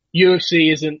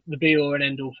 UFC isn't the be all and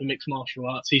end all for mixed martial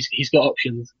arts. He's got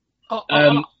options.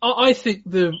 I think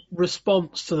the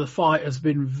response to the fight has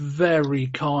been very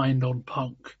kind on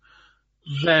Punk.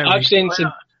 I've seen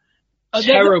some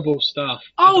terrible stuff.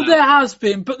 There has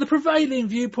been, but the prevailing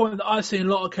viewpoint that I've seen in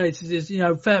a lot of cases is,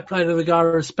 fair play to the guy,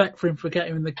 respect for him for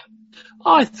getting in the.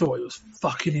 I thought it was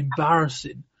fucking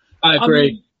embarrassing. I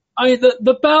agree. I mean,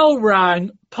 the bell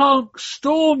rang, Punk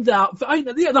stormed out.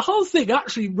 The whole thing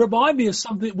actually reminded me of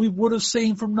something we would have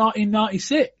seen from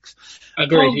 1996.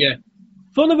 Agreed, yeah.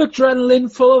 Full of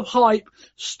adrenaline, full of hype,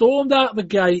 stormed out the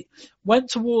gate, went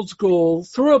towards Gall,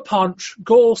 threw a punch,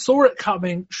 Gall saw it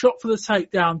coming, shot for the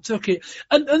takedown, took it.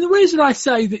 And the reason I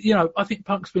say that, I think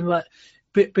Punk's been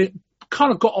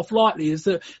kind of got off lightly is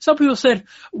that some people said,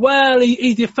 well,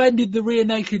 he defended the rear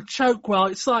naked choke well.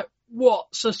 It's like,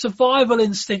 what? So survival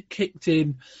instinct kicked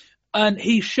in and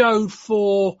he showed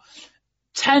for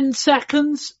 10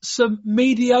 seconds some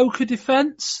mediocre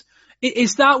defense.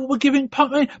 Is that what we're giving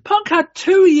Punk? I mean, Punk had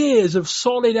 2 years of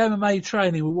solid MMA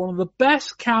training with one of the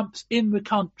best camps in the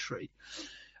country.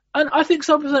 And I think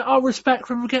some people say, respect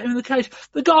for him for getting in the cage.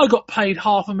 The guy got paid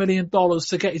 $500,000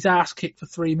 to get his ass kicked for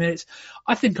 3 minutes.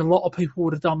 I think a lot of people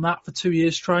would have done that for 2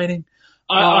 years training.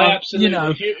 I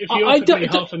absolutely, if you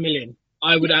offered me $500,000,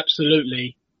 I would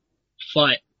absolutely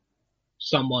fight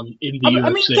someone in the UFC. I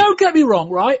mean, don't get me wrong,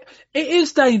 right? It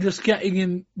is dangerous getting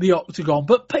in the octagon,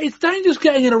 but it's dangerous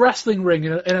getting in a wrestling ring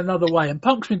in another way. And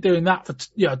Punk's been doing that for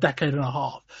a decade and a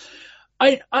half.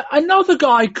 Another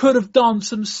guy could have done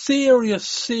some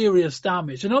serious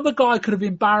damage. Another guy could have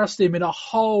embarrassed him in a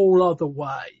whole other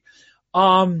way.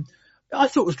 I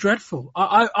thought it was dreadful.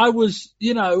 I was,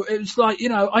 it was like,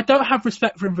 I don't have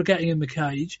respect for him for getting in the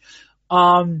cage.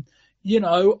 I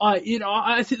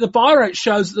think the buy rate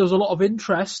shows that there was a lot of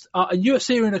interest. And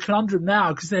UFC are in a conundrum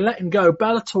now because they let him go.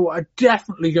 Bellator are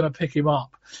definitely going to pick him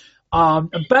up.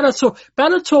 And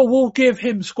Bellator will give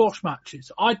him squash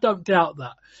matches. I don't doubt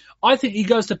that. I think he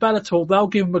goes to Bellator, they'll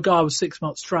give him a guy with 6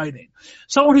 months training.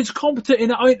 Someone who's competent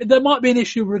in it. There might be an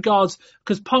issue regards,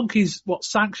 because Punk is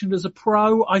sanctioned as a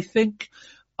pro, I think.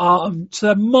 So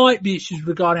there might be issues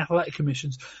regarding athletic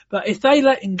commissions. But if they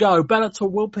let him go,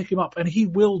 Bellator will pick him up and he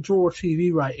will draw a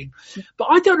TV rating. But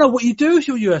I don't know what you do with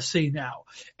your UFC now.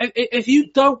 If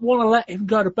you don't want to let him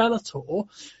go to Bellator,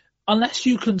 unless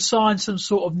you can sign some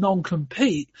sort of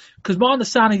non-compete, because my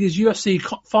understanding is UFC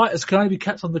fighters can only be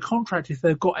kept on the contract if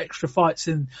they've got extra fights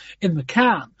in the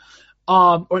can,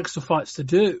 or extra fights to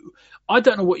do. I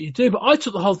don't know what you do, but I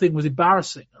thought the whole thing was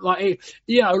embarrassing. I'd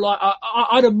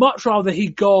have much rather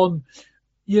he'd gone,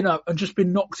 and just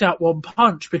been knocked out one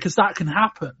punch, because that can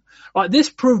happen. This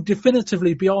proved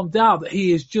definitively beyond doubt that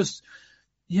he is just,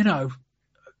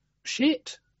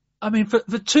 shit. I mean, for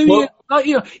 2 years, I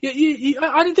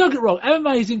don't get it wrong.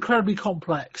 MMA is incredibly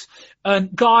complex,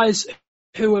 and guys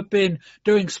who have been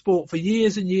doing sport for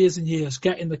years and years and years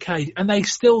get in the cage, and they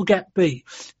still get beat.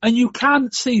 And you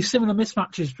can see similar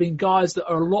mismatches between guys that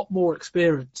are a lot more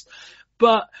experienced.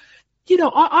 But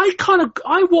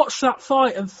I watched that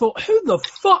fight and thought, who the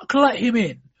fuck let him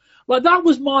in? That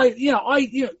was my,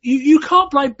 you can't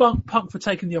blame Punk for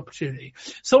taking the opportunity.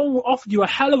 Someone offered you a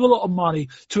hell of a lot of money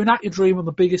to enact your dream on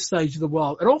the biggest stage of the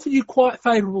world and offered you quite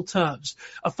favourable terms.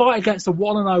 A fight against a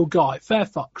 1-0 guy. Fair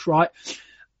fucks, right?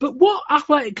 But we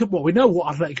know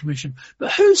what athletic commission,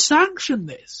 but who sanctioned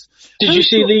this? Did you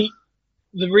see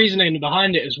the reasoning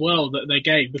behind it as well that they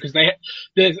gave? Because there's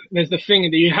the thing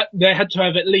that they had to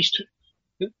have at least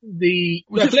the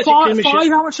Was it Athletic five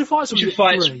Commission, amateur fights or was it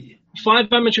fights, 3? 5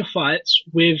 amateur fights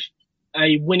with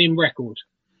a winning record.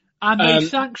 And they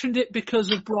sanctioned it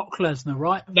because of Brock Lesnar,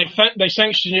 right? They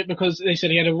sanctioned it because they said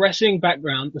he had a wrestling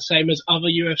background, the same as other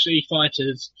UFC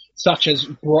fighters, such as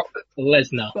Brock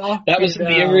Lesnar. That was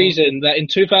the reason that in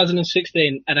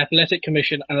 2016, an Athletic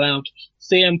Commission allowed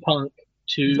CM Punk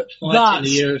to fight in the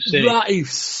UFC. That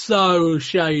is so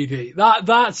shady.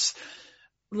 That's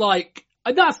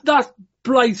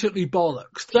blatantly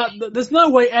bollocks. There's no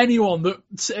way anyone that,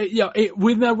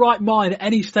 with their right mind,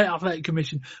 any state athletic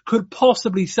commission could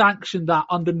possibly sanction that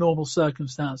under normal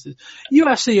circumstances.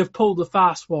 UFC have pulled the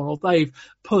fast one, or they've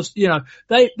pushed,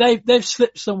 they've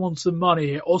slipped someone some money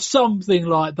here, or something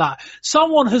like that.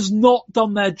 Someone has not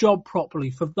done their job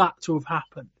properly for that to have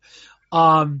happened.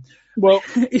 Well,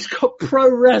 he's got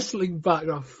pro wrestling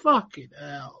background. Fucking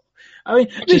hell. I mean,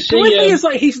 the thing is,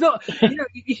 like, he's not,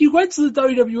 if you went to the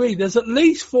WWE, there's at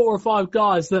least 4 or 5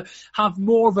 guys that have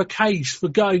more of a case for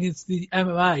going into the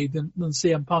MMA than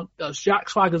CM Punk does. Jack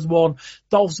Swagger's one,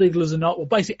 Dolph Ziggler's another, well,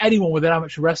 basically anyone with an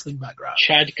amateur wrestling background.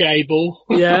 Chad Gable.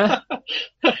 Yeah.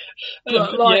 But,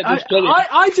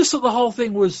 I just thought the whole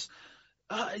thing was,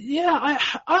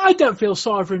 I don't feel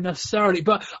sorry for him necessarily,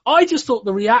 but I just thought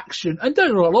the reaction, and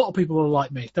don't know, a lot of people are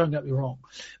like me, don't get me wrong,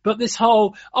 but this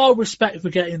whole, respect for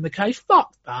getting in the case,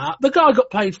 fuck that. The guy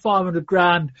got paid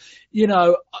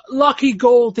 $500,000, Lucky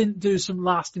Gall didn't do some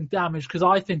lasting damage because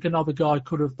I think another guy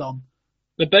could have done.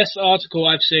 The best article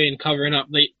I've seen covering up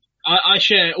I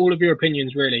share all of your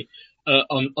opinions really,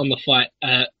 on the fight,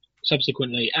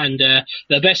 subsequently, and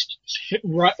the best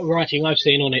writing I've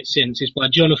seen on it since is by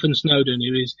Jonathan Snowden,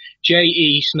 who is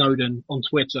J.E. Snowden on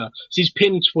Twitter. It's his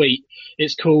pinned tweet.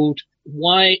 It's called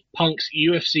 "Why Punk's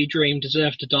UFC Dream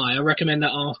Deserved to Die." I recommend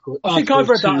that article. I think I've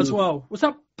read that as well. Was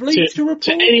that Bleacher Report?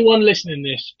 To anyone listening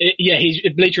to this, he's a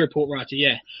Bleacher Report writer.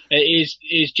 Yeah, it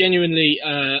is genuinely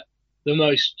the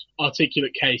most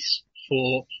articulate case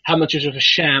for how much of a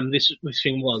sham this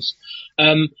thing was.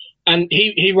 And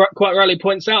he quite rightly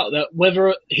points out that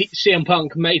whether CM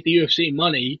Punk made the UFC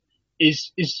money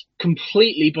is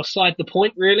completely beside the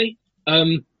point, really.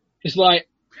 It's like,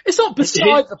 it's not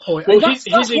beside the point. Well, his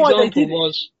example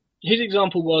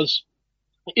was,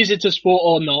 is it a sport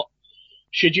or not?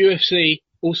 Should UFC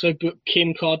also book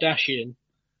Kim Kardashian?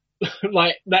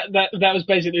 Like that was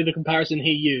basically the comparison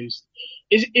he used.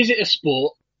 Is it a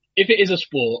sport? If it is a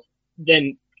sport,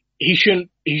 then he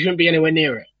shouldn't be anywhere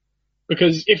near it.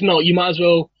 Because if not, you might as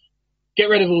well get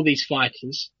rid of all these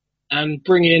fighters and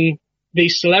bring in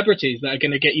these celebrities that are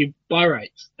going to get you buy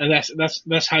rates. And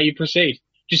that's how you proceed.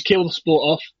 Just kill the sport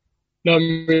off. No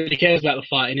one really cares about the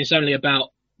fight, and it's only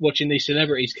about watching these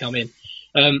celebrities come in.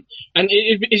 And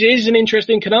it is an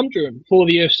interesting conundrum for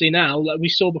the UFC now, like we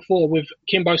saw before with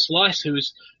Kimbo Slice, who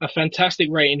was a fantastic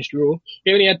ratings draw.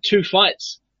 He only had 2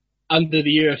 fights under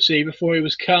the UFC before he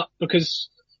was cut because,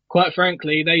 quite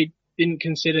frankly, they didn't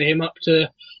consider him up to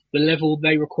the level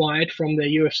they required from their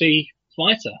UFC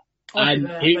fighter. And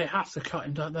they have to cut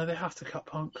him, don't they? They have to cut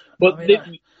Punk. But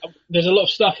there's a lot of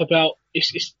stuff about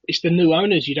it's the new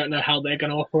owners. You don't know how they're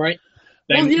going to operate.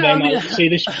 They might see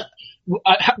this.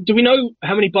 Do we know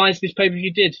how many buys this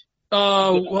pay-per-view did?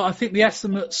 Well, I think the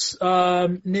estimate's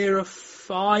nearer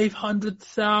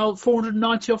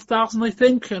 490,000, I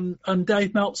think, and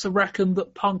Dave Meltzer reckoned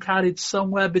that Punk added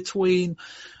somewhere between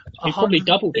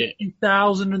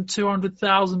 150,000 and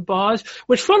 200,000 buys,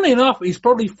 which, funnily enough, is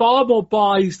probably far more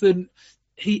buys than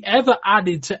he ever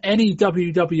added to any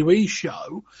WWE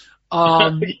show,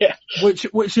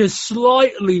 which is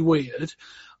slightly weird.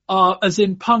 As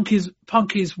in Punk is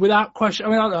without question. I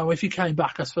mean, I don't know if he came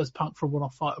back. I suppose Punk for a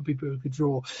one-off fight would be a good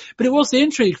draw, but it was the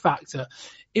intrigue factor.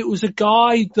 It was a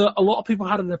guy that a lot of people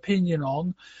had an opinion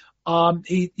on.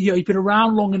 He'd been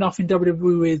around long enough in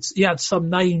WWE. He had some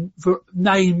name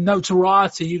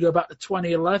notoriety. You go back to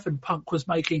 2011, Punk was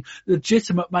making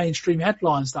legitimate mainstream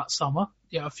headlines that summer,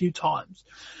 a few times.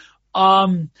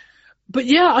 But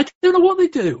yeah, I don't know what they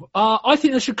do. I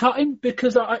think they should cut him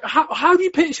because how do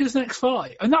you pitch his next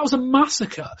fight? And that was a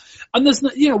massacre. And there's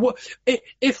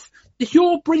if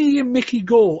you're bringing in Mickey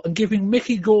Gall and giving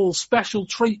Mickey Gall special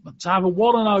treatment to have a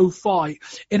 1-0 fight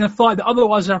in a fight that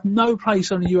otherwise would have no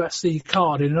place on a UFC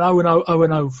card in an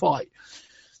 0-0 fight,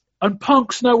 and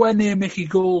Punk's nowhere near Mickey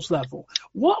Gall's level,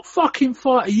 what fucking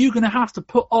fight are you going to have to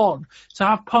put on to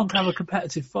have Punk have a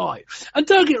competitive fight? And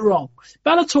don't get wrong,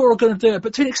 Bellator are going to do it,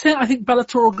 but to an extent I think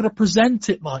Bellator are going to present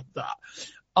it like that.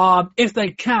 If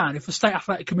they can, if the State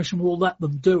Athletic Commission will let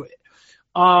them do it.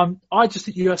 I just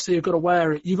think UFC have got to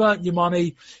wear it. You've earned your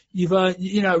money. You've earned,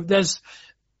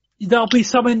 there'll be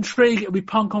some intrigue. It'll be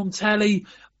Punk on telly.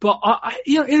 But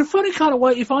in a funny kind of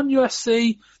way, if I'm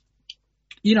UFC,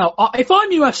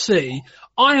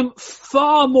 I am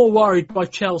far more worried by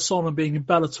Chael Sonnen being in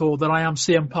Bellator than I am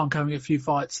CM Punk having a few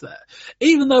fights there.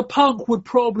 Even though Punk would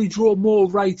probably draw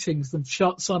more ratings than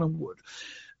Sonnen would.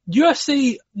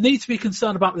 UFC need to be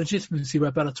concerned about legitimacy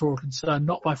where Bellator are concerned,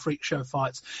 not by freak show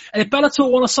fights. And if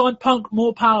Bellator want to sign Punk,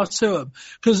 more power to them.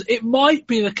 Because it might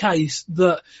be the case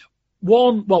that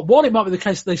it might be the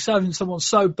case that they signed someone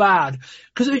so bad.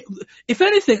 Because if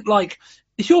anything, like,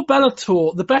 if you're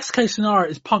Bellator, the best case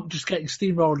scenario is Punk just getting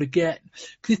steamrolled again.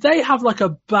 Because if they have like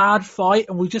a bad fight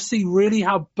and we just see really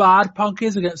how bad Punk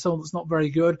is against someone that's not very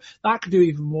good, that could do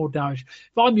even more damage.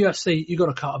 If I'm UFC, you got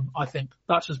to cut him, I think.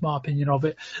 That's just my opinion of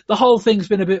it. The whole thing's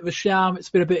been a bit of a sham.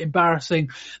 It's been a bit embarrassing.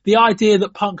 The idea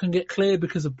that Punk can get cleared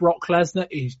because of Brock Lesnar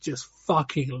is just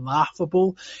fucking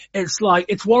laughable. It's like,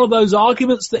 it's one of those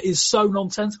arguments that is so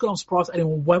nonsensical. I'm surprised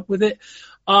anyone went with it.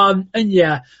 And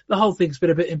yeah, the whole thing's been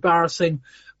a bit embarrassing.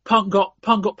 Punk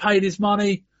got paid his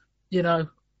money,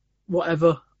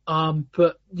 whatever.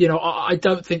 But I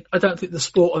don't think the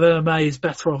sport of MMA is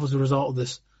better off as a result of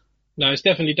this. No, it's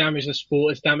definitely damaged the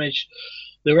sport. It's damaged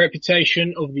the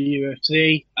reputation of the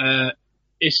UFC.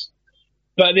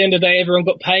 But at the end of the day, everyone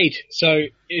got paid. So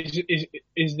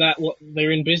is that what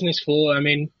they're in business for? I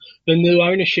mean, the new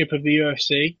ownership of the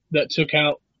UFC that took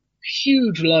out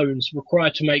huge loans,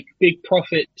 required to make big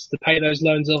profits to pay those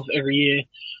loans off every year.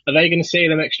 Are they going to see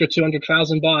them extra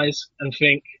 200,000 buys and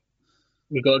think,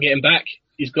 we've got to get him back?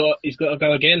 He's got to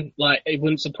go again. Like, it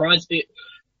wouldn't surprise it.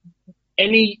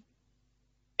 Any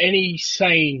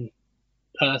sane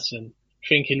person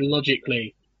thinking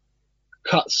logically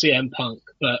cut CM Punk,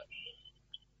 but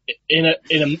in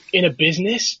a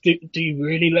business, do you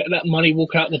really let that money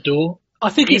walk out the door? I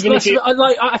think it's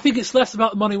less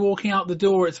about the money walking out the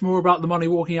door. It's more about the money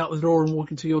walking out the door and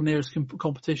walking to your nearest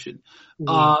competition.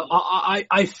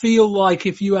 I feel like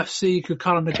if UFC could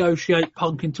kind of negotiate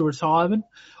Punk into retirement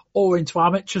or into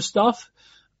amateur stuff,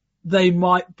 they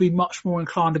might be much more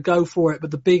inclined to go for it.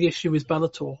 But the big issue is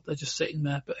Bellator. They're just sitting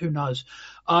there, but who knows?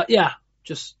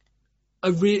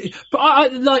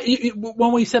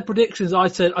 When we said predictions, I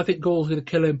said I think Gall's going to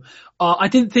kill him. I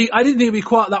didn't think it'd be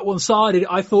quite that one-sided.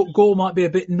 I thought Gall might be a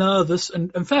bit nervous,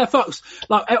 and fair folks,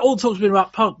 like all the talk's been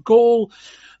about Punk. Gall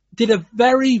did a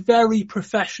very, very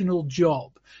professional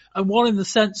job, and one in the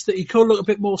sense that he could look a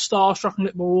bit more starstruck and a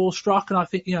bit more awestruck. And I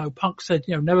think Punk said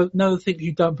never think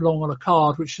you don't belong on a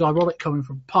card, which is ironic coming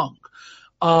from Punk.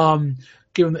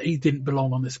 Given that he didn't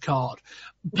belong on this card.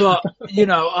 But,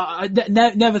 I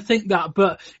never think that,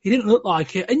 but he didn't look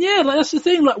like it. And yeah, that's the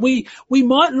thing, like we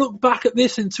might look back at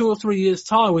this in 2 or 3 years'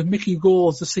 time with Mickey Gall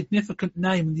as a significant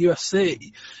name in the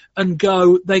UFC and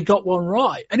go, they got one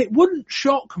right. And it wouldn't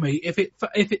shock me if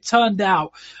it turned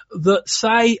out that,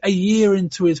 say, a year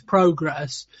into his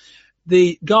progress,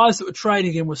 the guys that were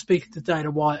training him were speaking to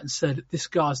Dana White and said, this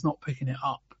guy's not picking it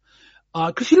up.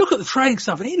 Cause you look at the training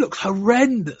stuff and he looks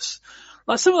horrendous.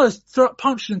 Like some of those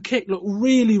punches and kick look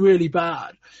really, really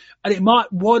bad. And it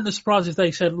wouldn't have surprised if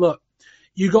they said, look,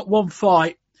 you got one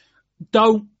fight.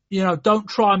 Don't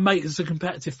try and make this a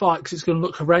competitive fight because it's going to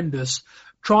look horrendous.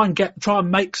 Try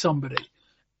and make somebody.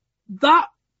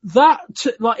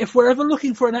 If we're ever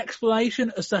looking for an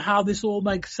explanation as to how this all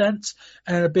makes sense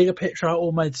and in a bigger picture how it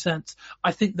all made sense,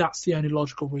 I think that's the only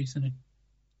logical reasoning.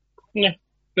 Yeah,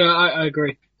 I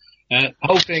agree. The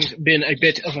whole thing's been a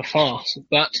bit of a farce,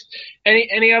 but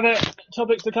any other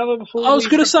topics to cover before? I was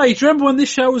going to say, do you remember when this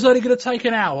show was only going to take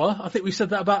an hour? I think we said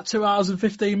that about 2 hours and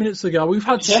 15 minutes ago. We've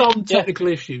had some technical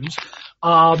issues.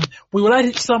 We will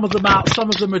edit some of them out. Some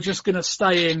of them are just going to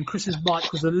stay in. Chris's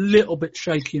mic was a little bit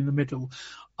shaky in the middle.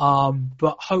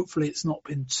 But hopefully it's not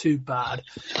been too bad.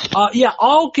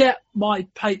 I'll get my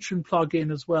Patreon plug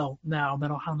in as well now, and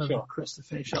then I'll hand over to Chris to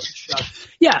finish up the show.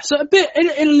 Yeah, so in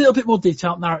a little bit more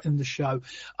detail, narrative in the show.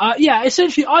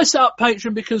 Essentially I set up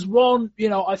Patreon because one,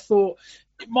 I thought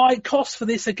my costs for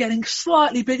this are getting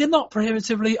slightly bigger, not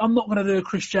prohibitively. I'm not going to do a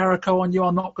Chris Jericho on you.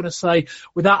 I'm not going to say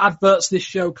without adverts this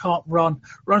show can't run.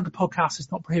 Running a podcast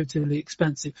is not prohibitively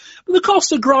expensive. But the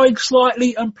costs are growing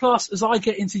slightly, and plus as I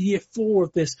get into year 4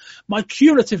 of this, my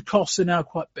cumulative costs are now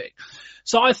quite big.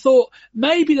 So I thought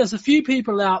maybe there's a few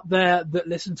people out there that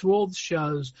listen to all the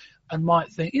shows and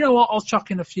might think, you know what, I'll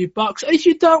chuck in a few bucks. And if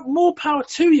you don't, more power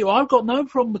to you. I've got no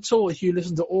problem at all if you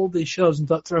listen to all these shows and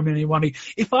don't throw me any money.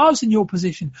 If I was in your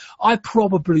position, I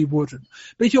probably wouldn't.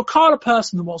 But if you're kind of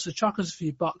person that wants to chuck us a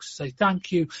few bucks to say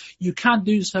thank you, you can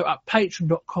do so at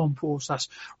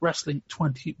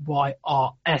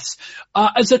patreon.com/wrestling20YRS.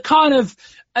 As a kind of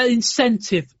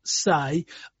incentive, say,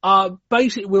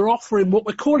 basically we're offering what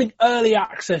we're calling early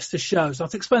access to shows. I'll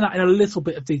explain that in a little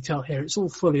bit of detail here. It's all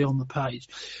fully on the page.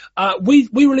 We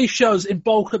release shows in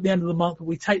bulk at the end of the month, but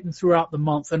we take them throughout the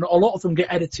month, and a lot of them get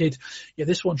edited. Yeah,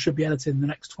 this one should be edited in the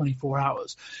next 24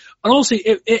 hours. And also,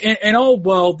 in our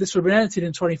world, this would have been edited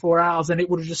in 24 hours, and it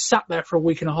would have just sat there for a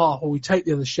week and a half while we take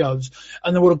the other shows,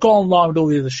 and then would have gone live with all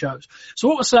the other shows. So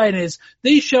what we're saying is,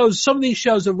 some of these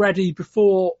shows are ready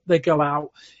before they go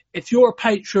out. If you're a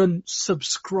patron,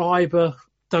 subscriber,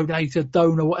 donator,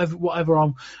 donor, whatever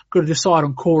I'm going to decide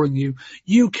on calling you,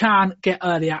 you can get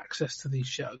early access to these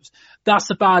shows. That's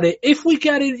about it. If we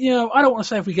get it, I don't want to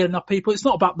say if we get enough people. It's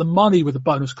not about the money with the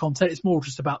bonus content. It's more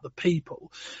just about the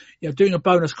people. Doing a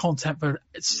bonus content for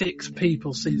 6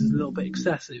 people seems a little bit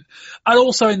excessive. And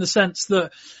also in the sense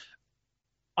that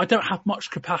I don't have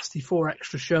much capacity for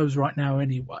extra shows right now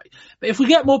anyway. But if we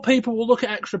get more people, we'll look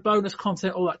at extra bonus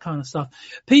content, all that kind of stuff.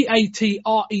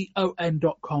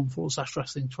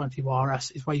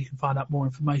 patreon.com/wrestling20rs is where you can find out more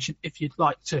information if you'd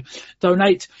like to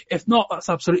donate. If not, that's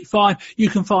absolutely fine. You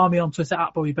can find me on Twitter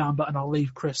 @BobbyBamber, and I'll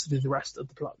leave Chris to do the rest of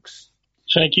the plugs.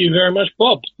 Thank you very much,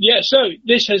 Bob. Yeah, so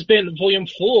this has been Volume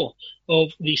 4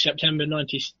 of the September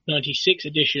 1996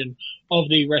 edition of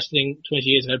the Wrestling 20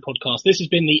 Years Ago podcast. This has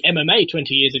been the MMA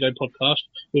 20 Years Ago podcast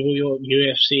with all your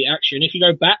UFC action. If you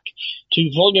go back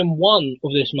to Volume 1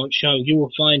 of this month's show, you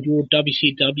will find your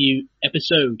WCW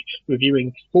episode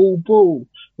reviewing Full Brawl.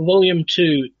 Volume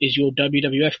 2 is your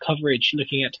WWF coverage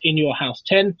looking at In Your House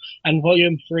 10. And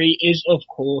Volume 3 is, of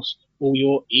course, all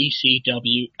your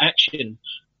ECW action.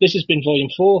 This has been Volume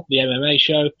 4, the MMA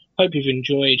show. Hope you've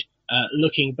enjoyed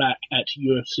looking back at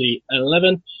UFC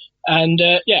 11. And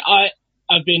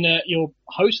I've been your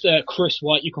host, Chris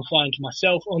White. You can find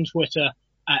myself on Twitter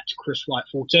at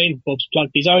ChrisWhite14. Bob's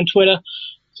plugged his own Twitter,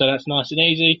 so that's nice and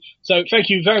easy. So thank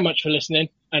you very much for listening,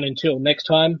 and until next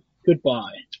time,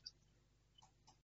 goodbye.